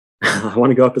 I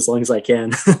want to go up as long as I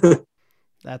can.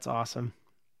 That's awesome.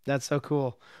 That's so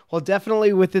cool. Well,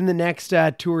 definitely within the next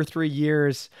 2 or 3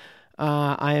 years,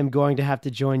 I am going to have to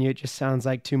join you. It just sounds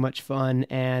like too much fun.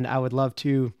 And I would love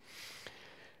to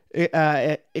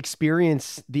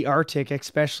experience the Arctic,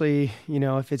 especially,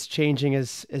 if it's changing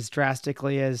as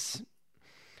drastically as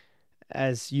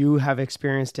you have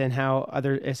experienced, and how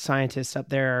other scientists up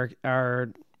there are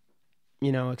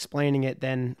explaining it.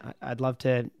 Then I'd love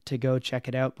to go check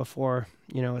it out before,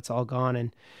 it's all gone,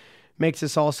 and makes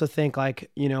us also think like,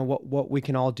 what we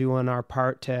can all do on our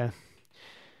part to,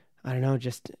 I don't know,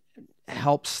 just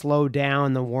help slow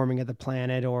down the warming of the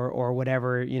planet, or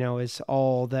whatever, is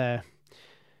all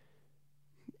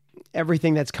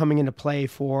everything that's coming into play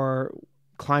for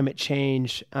climate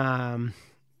change. And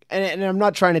I'm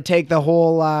not trying to take the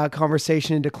whole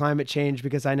conversation into climate change,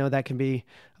 because I know that can be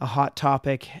a hot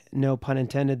topic, no pun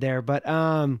intended there. But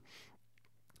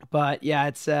yeah,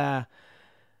 it's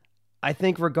I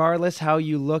think regardless how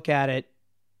you look at it,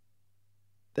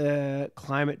 the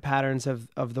climate patterns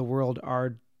of the world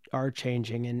are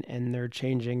changing, and they're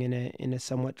changing in a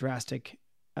somewhat drastic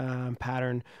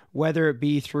pattern, whether it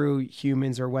be through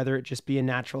humans or whether it just be a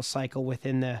natural cycle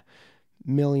within the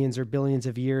millions or billions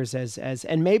of years,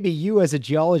 and maybe you as a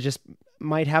geologist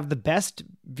might have the best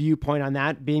viewpoint on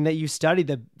that, being that you study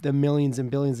the millions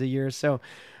and billions of years. So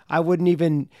I wouldn't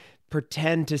even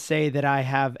pretend to say that I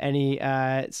have any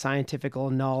scientific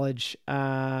knowledge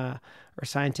or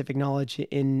scientific knowledge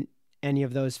in any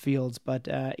of those fields. But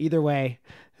either way,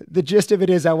 the gist of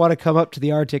it is I want to come up to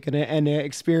the Arctic and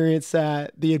experience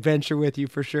the adventure with you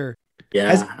for sure.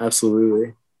 Yeah,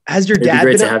 absolutely. Has your It'd dad be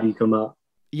great been to up? have you come up.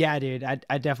 Yeah, dude,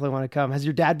 I definitely want to come. Has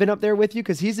your dad been up there with you?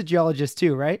 Because he's a geologist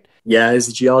too, right? Yeah, he's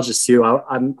a geologist too.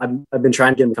 I've been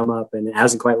trying to get him to come up, and it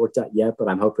hasn't quite worked out yet. But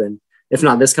I'm hoping, if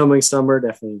not this coming summer,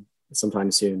 definitely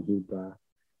sometime soon. He'd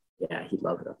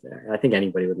love it up there. I think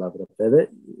anybody would love it up there.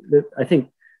 I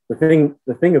think the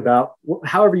thing about,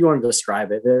 however you want to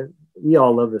describe it, we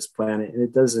all love this planet, and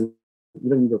you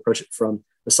don't need to approach it from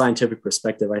a scientific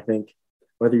perspective. I think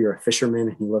whether you're a fisherman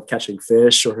and you love catching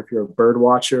fish, or if you're a bird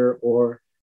watcher, or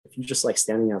if you just like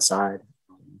standing outside,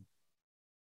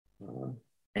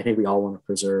 I think we all want to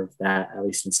preserve that, at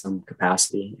least in some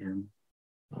capacity. And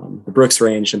the Brooks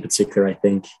Range in particular, I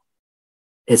think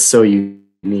it's so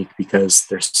unique because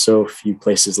there's so few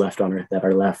places left on Earth that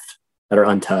are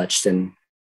untouched. And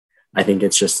I think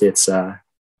it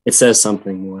says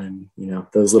something when,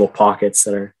 those little pockets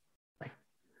that are like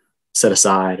set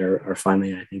aside are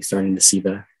finally, I think, starting to see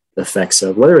the effects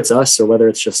of, whether it's us or whether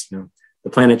it's just, the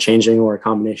planet changing, or a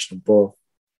combination of both.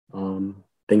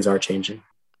 Things are changing.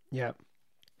 Yeah.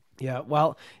 Yeah.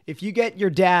 Well, if you get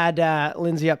your dad,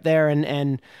 Lindsay, up there,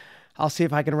 and I'll see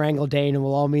if I can wrangle Dane, and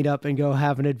we'll all meet up and go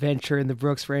have an adventure in the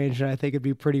Brooks Range. And I think it'd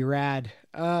be pretty rad.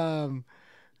 That'd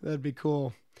be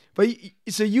cool. But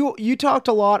so you talked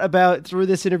a lot about, through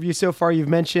this interview so far, you've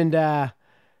mentioned the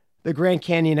Grand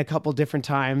Canyon a couple different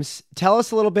times. Tell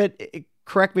us a little bit,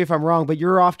 correct me if I'm wrong, but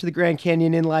you're off to the Grand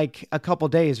Canyon in like a couple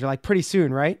days, or like pretty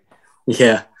soon, right?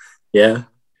 Yeah. I'm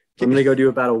going to go do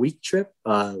about a week trip,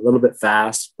 a little bit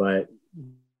fast, but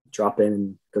drop in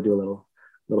and go do a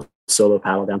little solo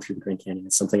paddle down through the Grand Canyon.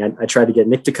 It's something I tried to get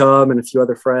Nick to come and a few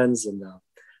other friends. And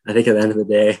I think at the end of the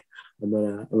day, I'm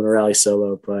gonna rally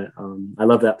solo, but I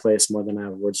love that place more than I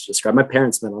have words to describe. My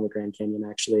parents met on the Grand Canyon,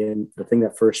 actually. And the thing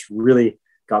that first really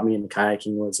got me into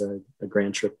kayaking was a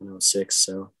grand trip when I was 6.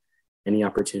 So any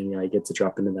opportunity I get to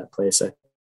drop into that place, I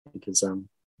think that's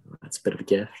a bit of a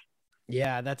gift.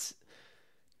 Yeah, that's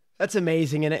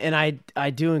amazing. And I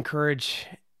do encourage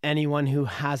anyone who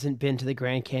hasn't been to the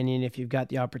Grand Canyon, if you've got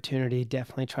the opportunity,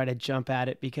 definitely try to jump at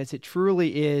it, because it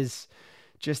truly is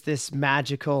just this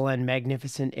magical and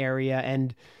magnificent area.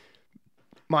 And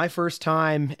my first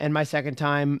time and my second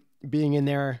time being in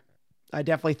there, I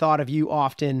definitely thought of you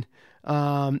often,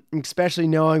 especially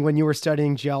knowing when you were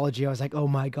studying geology. I was like, oh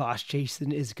my gosh,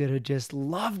 Jason is going to just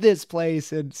love this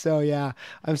place. And so, yeah,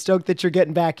 I'm stoked that you're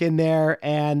getting back in there,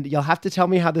 and you'll have to tell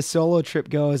me how the solo trip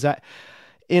goes.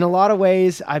 In a lot of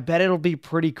ways, I bet it'll be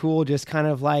pretty cool. Just kind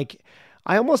of like,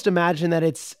 I almost imagine that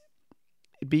it'd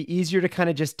be easier to kind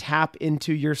of just tap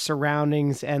into your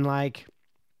surroundings and, like,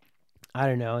 I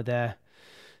don't know, the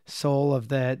soul of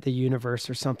the universe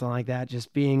or something like that.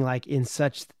 Just being like in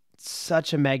such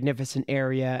a magnificent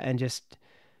area, and just,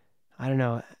 I don't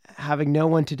know, having no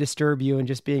one to disturb you, and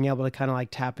just being able to kind of like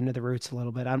tap into the roots a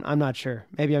little bit. I'm not sure.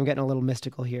 Maybe I'm getting a little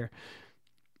mystical here.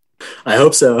 I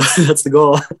hope so. That's the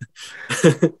goal.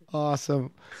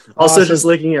 Awesome. Also, just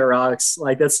looking at rocks,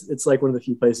 like it's like one of the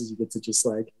few places you get to just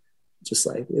like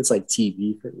it's like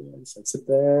TV for me. Just like sit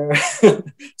there,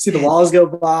 see the walls go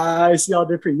by, see all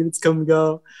different units come and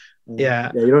go.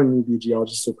 Yeah. You don't need to be a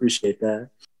geologist to appreciate that.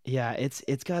 Yeah,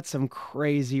 it's got some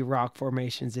crazy rock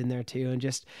formations in there too, and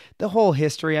just the whole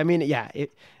history. I mean, yeah,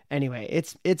 anyway,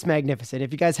 it's magnificent.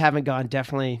 If you guys haven't gone,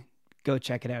 definitely go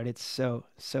check it out. It's so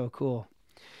cool.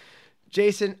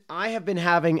 Jason, I have been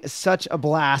having such a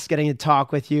blast getting to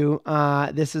talk with you.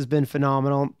 This has been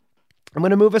phenomenal. I'm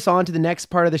going to move us on to the next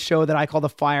part of the show that I call the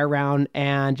fire round,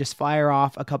 and just fire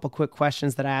off a couple quick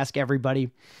questions that I ask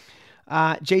everybody.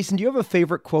 Jason, do you have a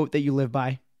favorite quote that you live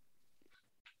by?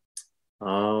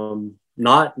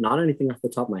 Not anything off the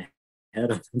top of my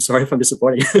head. I'm sorry if I'm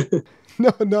disappointing.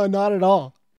 No, not at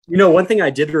all. One thing I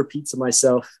did repeat to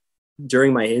myself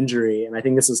during my injury, and I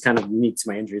think this is kind of unique to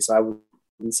my injury, so I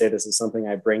wouldn't say this is something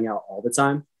I bring out all the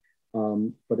time,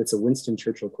 but it's a Winston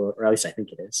Churchill quote, or at least I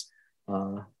think it is.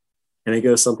 And it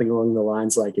goes something along the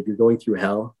lines like, if you're going through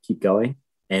hell, keep going.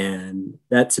 And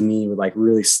that to me like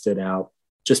really stood out,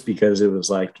 just because it was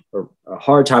like a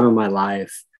hard time in my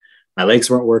life. My legs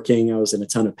weren't working. I was in a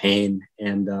ton of pain.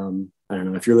 And I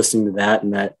don't know if you're listening to that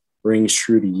and that rings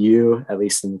true to you, at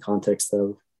least in the context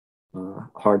of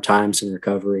hard times and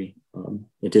recovery.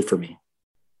 It did for me.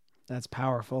 That's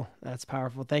powerful. That's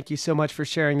powerful. Thank you so much for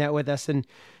sharing that with us. And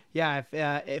yeah,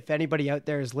 if anybody out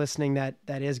there is listening that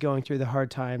is going through the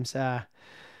hard times,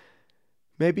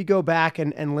 maybe go back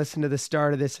and listen to the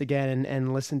start of this again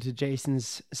and listen to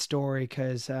Jason's story,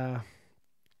 because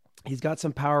he's got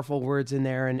some powerful words in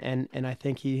there, and I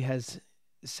think he has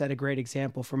set a great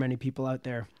example for many people out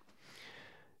there.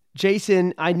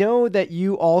 Jason, I know that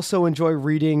you also enjoy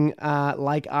reading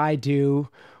like I do.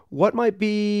 What might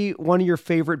be one of your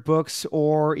favorite books,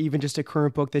 or even just a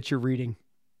current book that you're reading?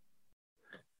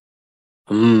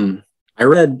 I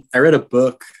read a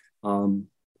book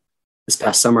this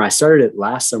past summer. I started it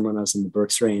last summer when I was in the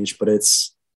Brooks Range, but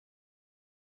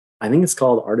I think it's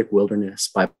called Arctic Wilderness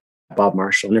by Bob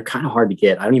Marshall, and they're kind of hard to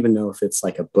get. I don't even know if it's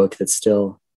like a book that's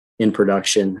still in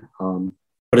production,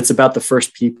 but it's about the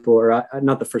first people, or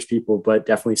not the first people, but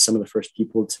definitely some of the first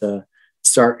people to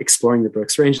start exploring the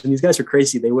Brooks Range. And these guys are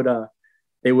crazy. They would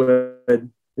this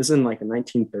is in like the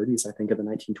 1930s, I think, or the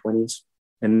 1920s.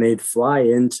 And they'd fly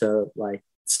into like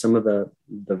some of the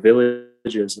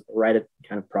villages right at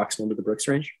kind of proximal to the Brooks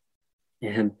Range.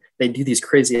 And they do these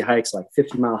crazy hikes, like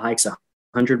 50-mile hikes,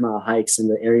 100-mile hikes in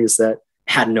the areas that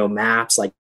had no maps,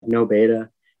 like no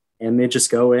beta. And they just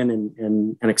go in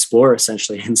and explore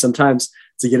essentially. And sometimes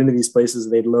to get into these places,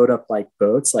 they'd load up like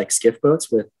boats, like skiff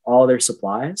boats with all their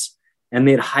supplies. And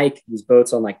they'd hike these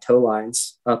boats on like tow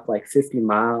lines up like 50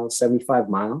 miles, 75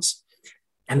 miles.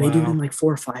 And they do it in like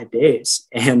 4 or 5 days.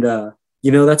 And,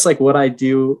 that's like what I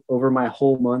do over my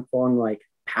whole month long, like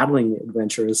paddling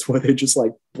adventures, where they just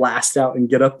like blast out and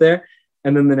get up there.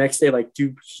 And then the next day, like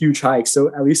do huge hikes.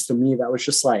 So at least to me, that was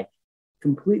just like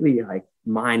completely like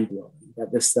mind blowing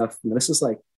that this stuff, this is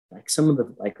like some of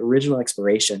the like original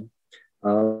exploration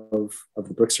of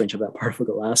the Brooks Range of that part of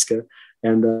Alaska.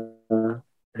 And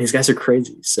these guys are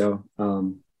crazy. So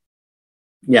kind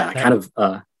of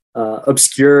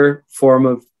obscure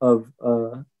form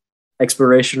of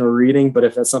exploration or reading, but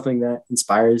if that's something that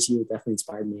inspires you, it definitely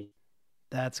inspired me.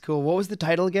 That's cool. What was the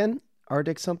title again?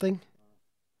 Arctic something?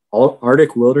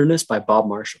 Arctic Wilderness by Bob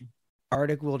Marshall.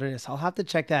 Arctic Wilderness. I'll have to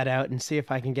check that out and see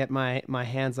if I can get my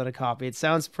hands on a copy. It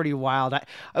sounds pretty wild.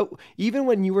 Even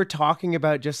when you were talking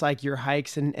about just like your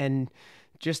hikes and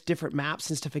just different maps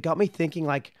and stuff, it got me thinking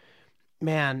like,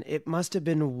 man, it must have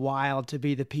been wild to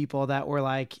be the people that were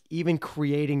like even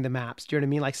creating the maps. Do you know what I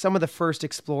mean? Like some of the first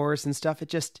explorers and stuff. It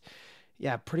just,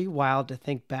 pretty wild to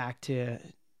think back to,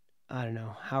 I don't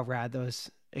know, how rad those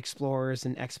explorers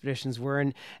and expeditions were.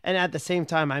 And at the same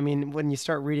time, I mean, when you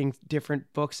start reading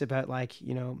different books about like,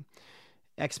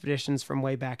 expeditions from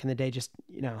way back in the day, just,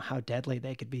 how deadly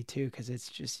they could be too. Cause it's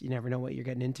just, you never know what you're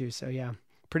getting into. So yeah,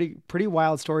 pretty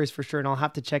wild stories for sure. And I'll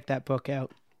have to check that book out.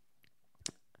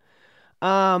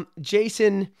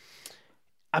 Jason,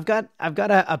 I've got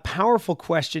a powerful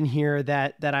question here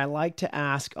that I like to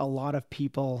ask a lot of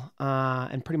people,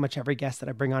 and pretty much every guest that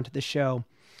I bring onto the show.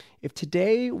 If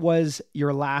today was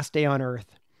your last day on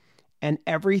Earth, and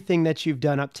everything that you've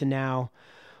done up to now,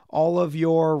 all of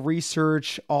your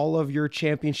research, all of your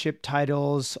championship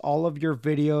titles, all of your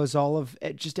videos, all of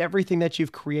just everything that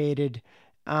you've created,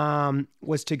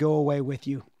 was to go away with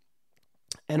you,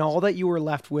 and all that you were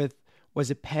left with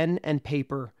was a pen and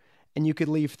paper, and you could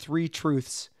leave 3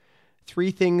 truths, 3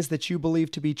 things that you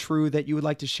believe to be true that you would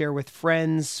like to share with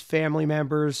friends, family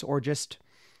members, or just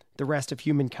the rest of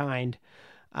humankind.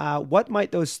 What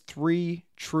might those 3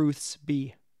 truths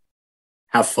be?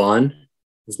 Have fun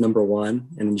is number 1,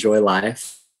 and enjoy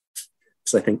life.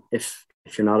 So I think if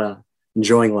you're not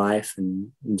enjoying life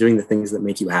and doing the things that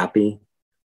make you happy,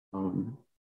 I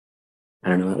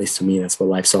don't know, at least to me, that's what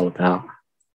life's all about.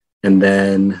 And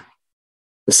then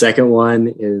the second one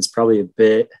is probably a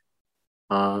bit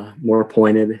more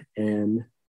pointed. And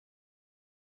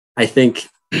I think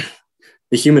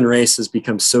the human race has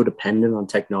become so dependent on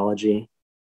technology.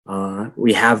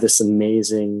 We have this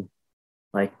amazing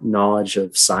knowledge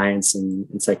of science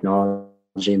and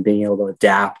technology and being able to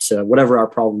adapt to whatever our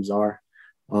problems are.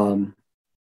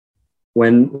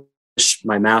 When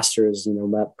my master's,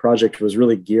 that project was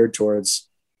really geared towards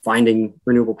finding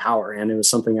renewable power. And it was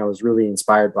something I was really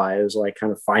inspired by. It was I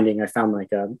found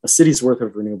a city's worth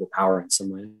of renewable power in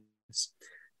some ways.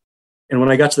 And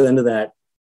when I got to the end of that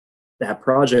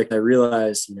project, I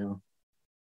realized,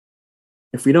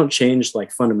 if we don't change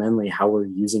fundamentally how we're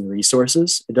using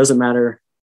resources, it doesn't matter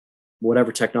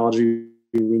whatever technology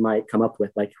we might come up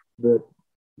with. The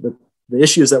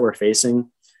issues that we're facing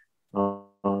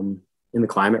in the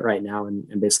climate right now,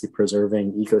 and basically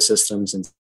preserving ecosystems and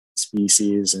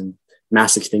species and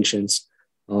mass extinctions.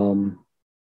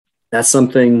 That's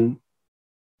something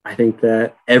I think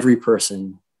that every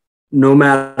person, no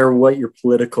matter what your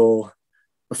political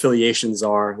affiliations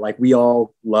are, we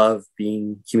all love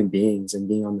being human beings and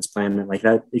being on this planet.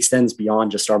 That extends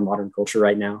beyond just our modern culture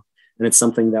right now. And it's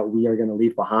something that we are going to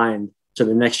leave behind to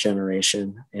the next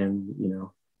generation. And,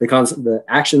 the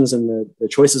actions and the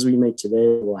choices we make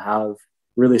today will have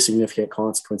really significant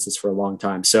consequences for a long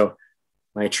time. So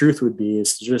my truth would be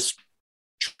is to just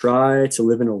try to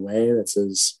live in a way that's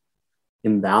as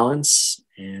in balance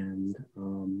and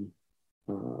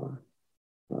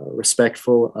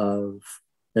respectful of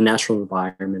the natural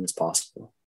environment as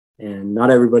possible. And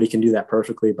not everybody can do that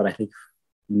perfectly, but I think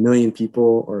a million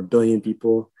people or a billion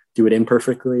people do it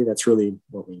imperfectly. That's really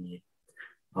what we need.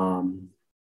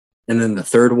 And then the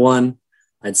third one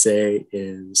I'd say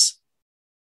is,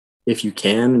 if you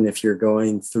can, and if you're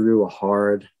going through a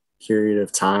hard period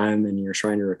of time and you're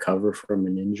trying to recover from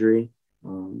an injury,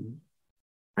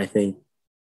 I think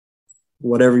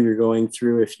whatever you're going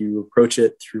through, if you approach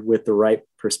it with the right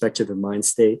perspective and mind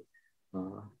state,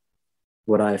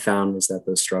 what I found was that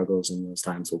those struggles and those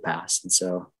times will pass. And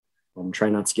so try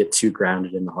not to get too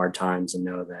grounded in the hard times and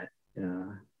know that,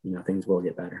 things will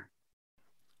get better.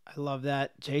 I love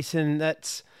that, Jason.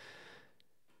 That's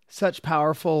such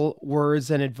powerful words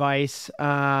and advice.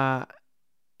 And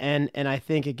I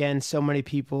think, again, so many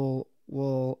people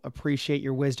will appreciate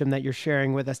your wisdom that you're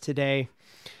sharing with us today.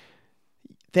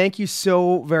 Thank you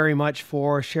so very much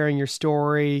for sharing your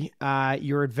story,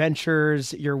 your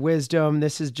adventures, your wisdom.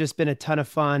 This has just been a ton of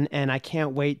fun, and I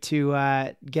can't wait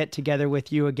to get together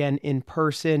with you again in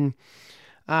person.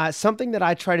 Something that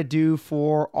I try to do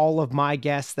for all of my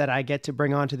guests that I get to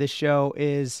bring onto this show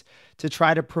is to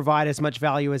try to provide as much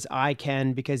value as I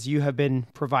can, because you have been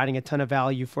providing a ton of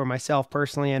value for myself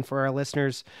personally and for our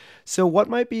listeners. So what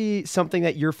might be something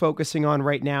that you're focusing on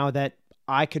right now that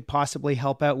I could possibly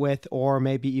help out with, or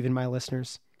maybe even my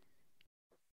listeners?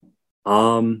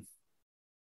 I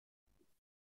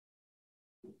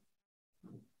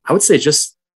would say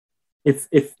just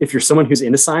if you're someone who's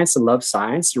into science and loves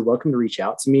science, you're welcome to reach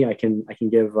out to me. I can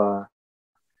give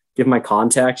my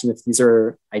contact. And if these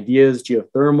are ideas,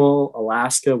 geothermal,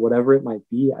 Alaska, whatever it might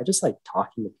be, I just like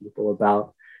talking to people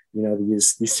about,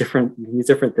 these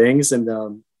different things.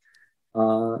 And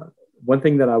one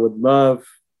thing that I would love,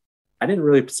 I didn't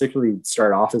really particularly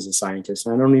start off as a scientist,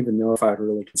 and I don't even know if I would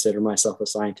really consider myself a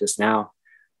scientist now.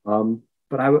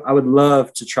 But I would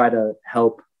love to try to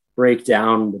help break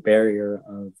down the barrier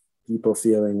of people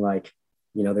feeling like,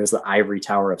 there's the ivory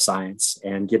tower of science,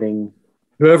 and getting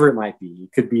whoever it might be.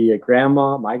 It could be a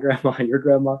grandma, my grandma, your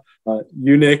grandma,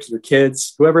 you, Nick, your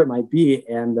kids, whoever it might be,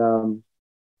 and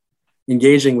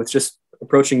engaging with just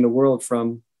approaching the world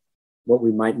from what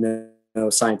we might know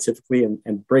scientifically,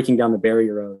 and breaking down the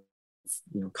barrier of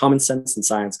common sense and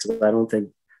science, because I don't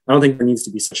think there needs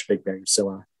to be such a big barrier.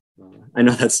 So I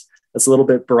know that's a little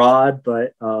bit broad,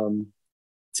 but to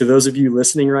those of you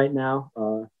listening right now,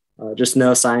 just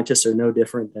know scientists are no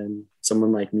different than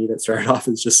someone like me that started off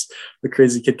as just a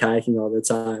crazy kid kayaking all the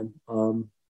time.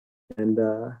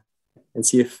 And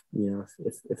see if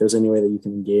there's any way that you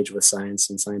can engage with science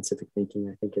and scientific thinking.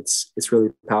 I think it's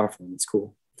really powerful and it's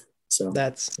cool. So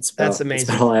that's amazing. That's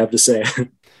about all I have to say.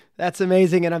 That's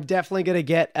amazing. And I'm definitely going to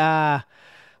get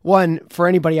one for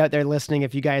anybody out there listening.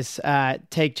 If you guys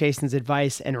take Jason's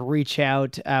advice and reach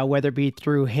out, whether it be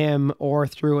through him or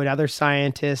through another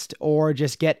scientist, or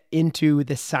just get into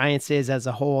the sciences as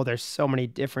a whole. There's so many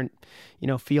different,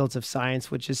 fields of science,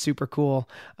 which is super cool.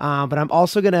 But I'm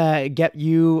also going to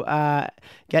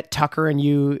get Tucker and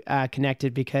you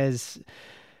connected, because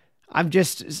I'm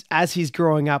just, as he's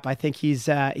growing up, I think he's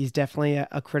definitely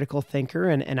a critical thinker,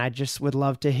 and I just would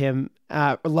love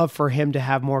for him to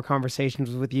have more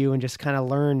conversations with you and just kind of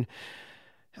learn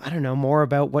I don't know, more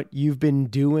about what you've been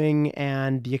doing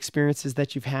and the experiences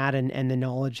that you've had and the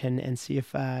knowledge and see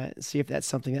if that's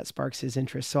something that sparks his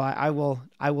interest. So I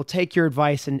will take your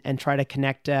advice and try to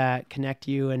connect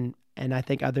you and I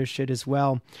think others should as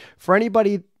well. For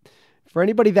anybody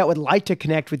that would like to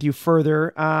connect with you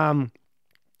further,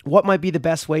 what might be the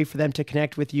best way for them to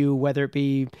connect with you, whether it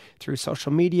be through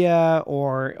social media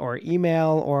or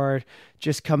email or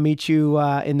just come meet you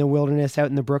in the wilderness out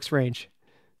in the Brooks Range?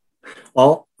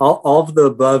 All of the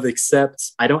above,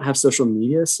 except I don't have social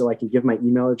media, so I can give my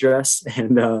email address.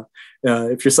 And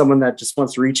if you're someone that just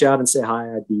wants to reach out and say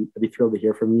hi, I'd be thrilled to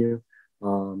hear from you.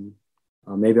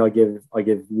 Maybe I'll give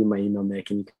you my email,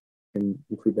 Nick, and you can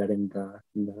include that in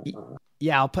the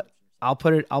yeah, I'll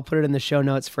put it in the show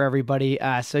notes for everybody.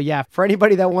 So yeah, for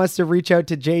anybody that wants to reach out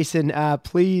to Jason,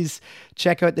 please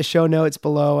check out the show notes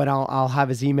below, and I'll have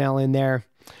his email in there.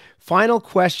 Final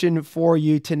question for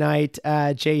you tonight,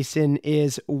 Jason,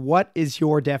 is what is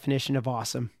your definition of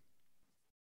awesome?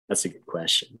 That's a good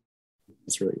question.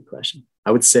 That's a really good question.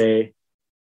 I would say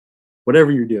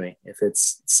whatever you're doing, if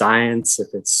it's science, if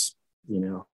it's,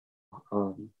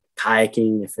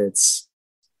 kayaking, if it's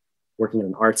working at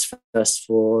an arts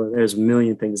festival, there's a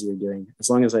million things you're doing. As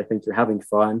long as I think you're having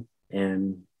fun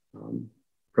and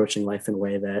approaching life in a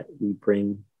way that you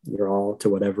bring your all to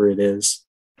whatever it is,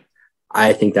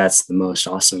 I think that's the most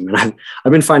awesome. And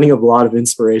I've been finding a lot of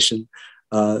inspiration,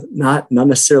 not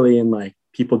necessarily in like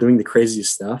people doing the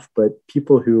craziest stuff, but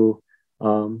people who,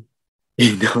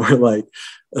 are like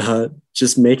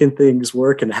just making things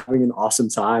work and having an awesome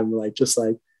time, like just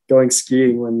like going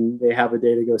skiing when they have a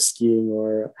day to go skiing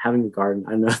or having a garden.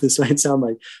 I know this might sound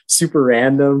like super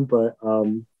random, but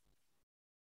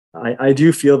I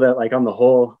do feel that like on the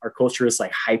whole, our culture is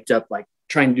like hyped up, like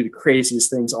trying to do the craziest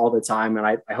things all the time. And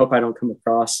I hope I don't come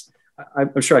across,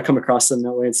 I'm sure I come across them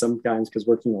that way sometimes because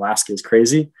working in Alaska is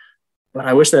crazy, but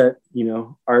I wish that,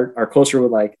 our culture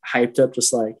would like hyped up,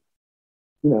 just like,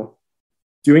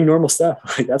 doing normal stuff.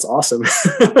 Like that's awesome.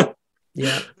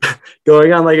 Yeah.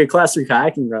 Going on like a class 3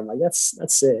 kayaking run, like that's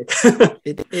sick.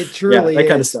 It truly that is.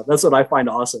 kind of stuff. That's what I find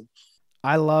awesome.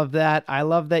 I love that. I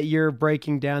love that you're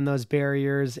breaking down those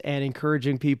barriers and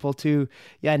encouraging people to,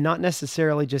 not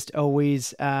necessarily just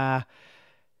always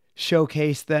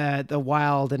showcase the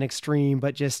wild and extreme,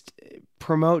 but just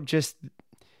promote just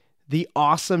the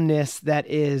awesomeness that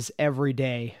is every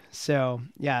day. So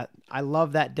yeah, I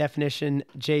love that definition,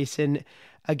 Jason.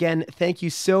 Again, thank you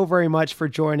so very much for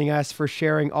joining us, for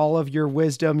sharing all of your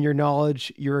wisdom, your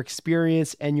knowledge, your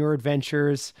experience, and your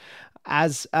adventures.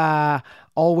 As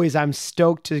always, I'm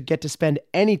stoked to get to spend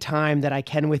any time that I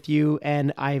can with you,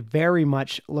 and I very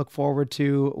much look forward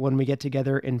to when we get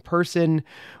together in person,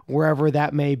 wherever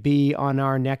that may be on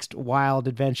our next wild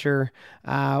adventure,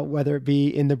 whether it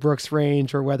be in the Brooks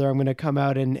Range or whether I'm going to come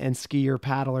out and ski or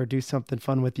paddle or do something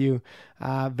fun with you.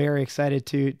 Very excited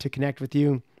to connect with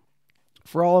you.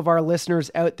 For all of our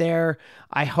listeners out there,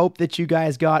 I hope that you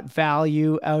guys got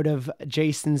value out of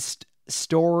Jason's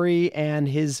story and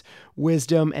his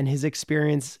wisdom and his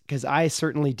experience, because I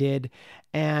certainly did.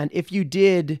 And if you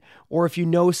did, or if you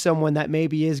know someone that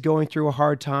maybe is going through a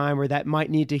hard time or that might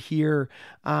need to hear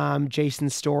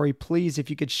Jason's story, please, if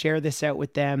you could share this out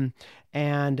with them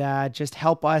and just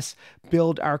help us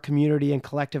build our community and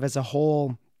collective as a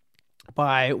whole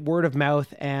by word of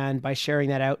mouth and by sharing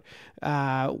that out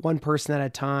one person at a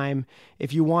time.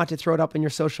 If you want to throw it up in your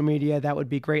social media, that would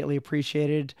be greatly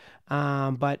appreciated.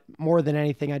 But more than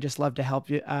anything, I just love to help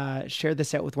you share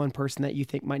this out with one person that you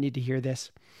think might need to hear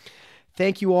this.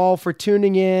 Thank you all for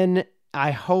tuning in.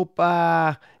 I hope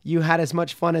you had as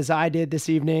much fun as I did this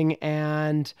evening.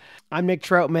 And I'm Nick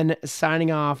Troutman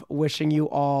signing off, wishing you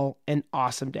all an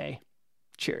awesome day.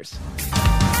 Cheers.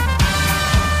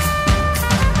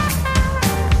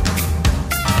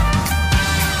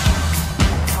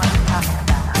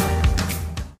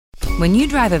 When you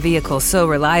drive a vehicle so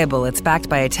reliable it's backed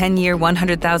by a 10-year,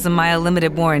 100,000-mile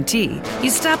limited warranty, you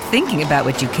stop thinking about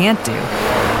what you can't do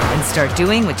and start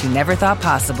doing what you never thought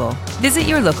possible. Visit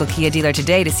your local Kia dealer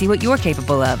today to see what you're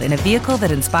capable of in a vehicle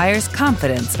that inspires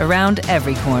confidence around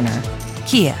every corner.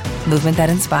 Kia, movement that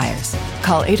inspires.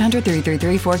 Call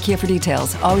 800-333-4KIA for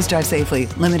details. Always drive safely.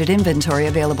 Limited inventory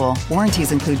available.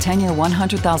 Warranties include 10-year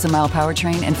 100,000-mile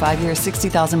powertrain and 5-year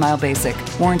 60,000-mile basic.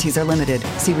 Warranties are limited.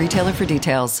 See retailer for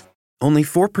details. Only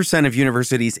 4% of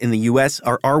universities in the U.S.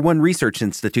 are R1 research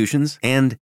institutions,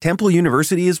 and Temple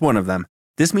University is one of them.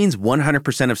 This means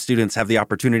 100% of students have the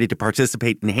opportunity to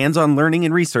participate in hands-on learning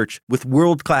and research with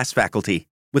world-class faculty.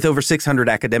 With over 600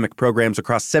 academic programs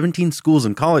across 17 schools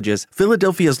and colleges,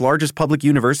 Philadelphia's largest public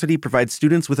university provides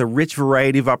students with a rich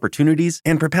variety of opportunities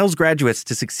and propels graduates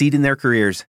to succeed in their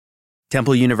careers.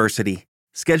 Temple University.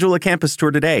 Schedule a campus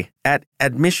tour today at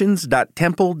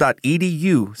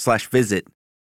admissions.temple.edu/visit.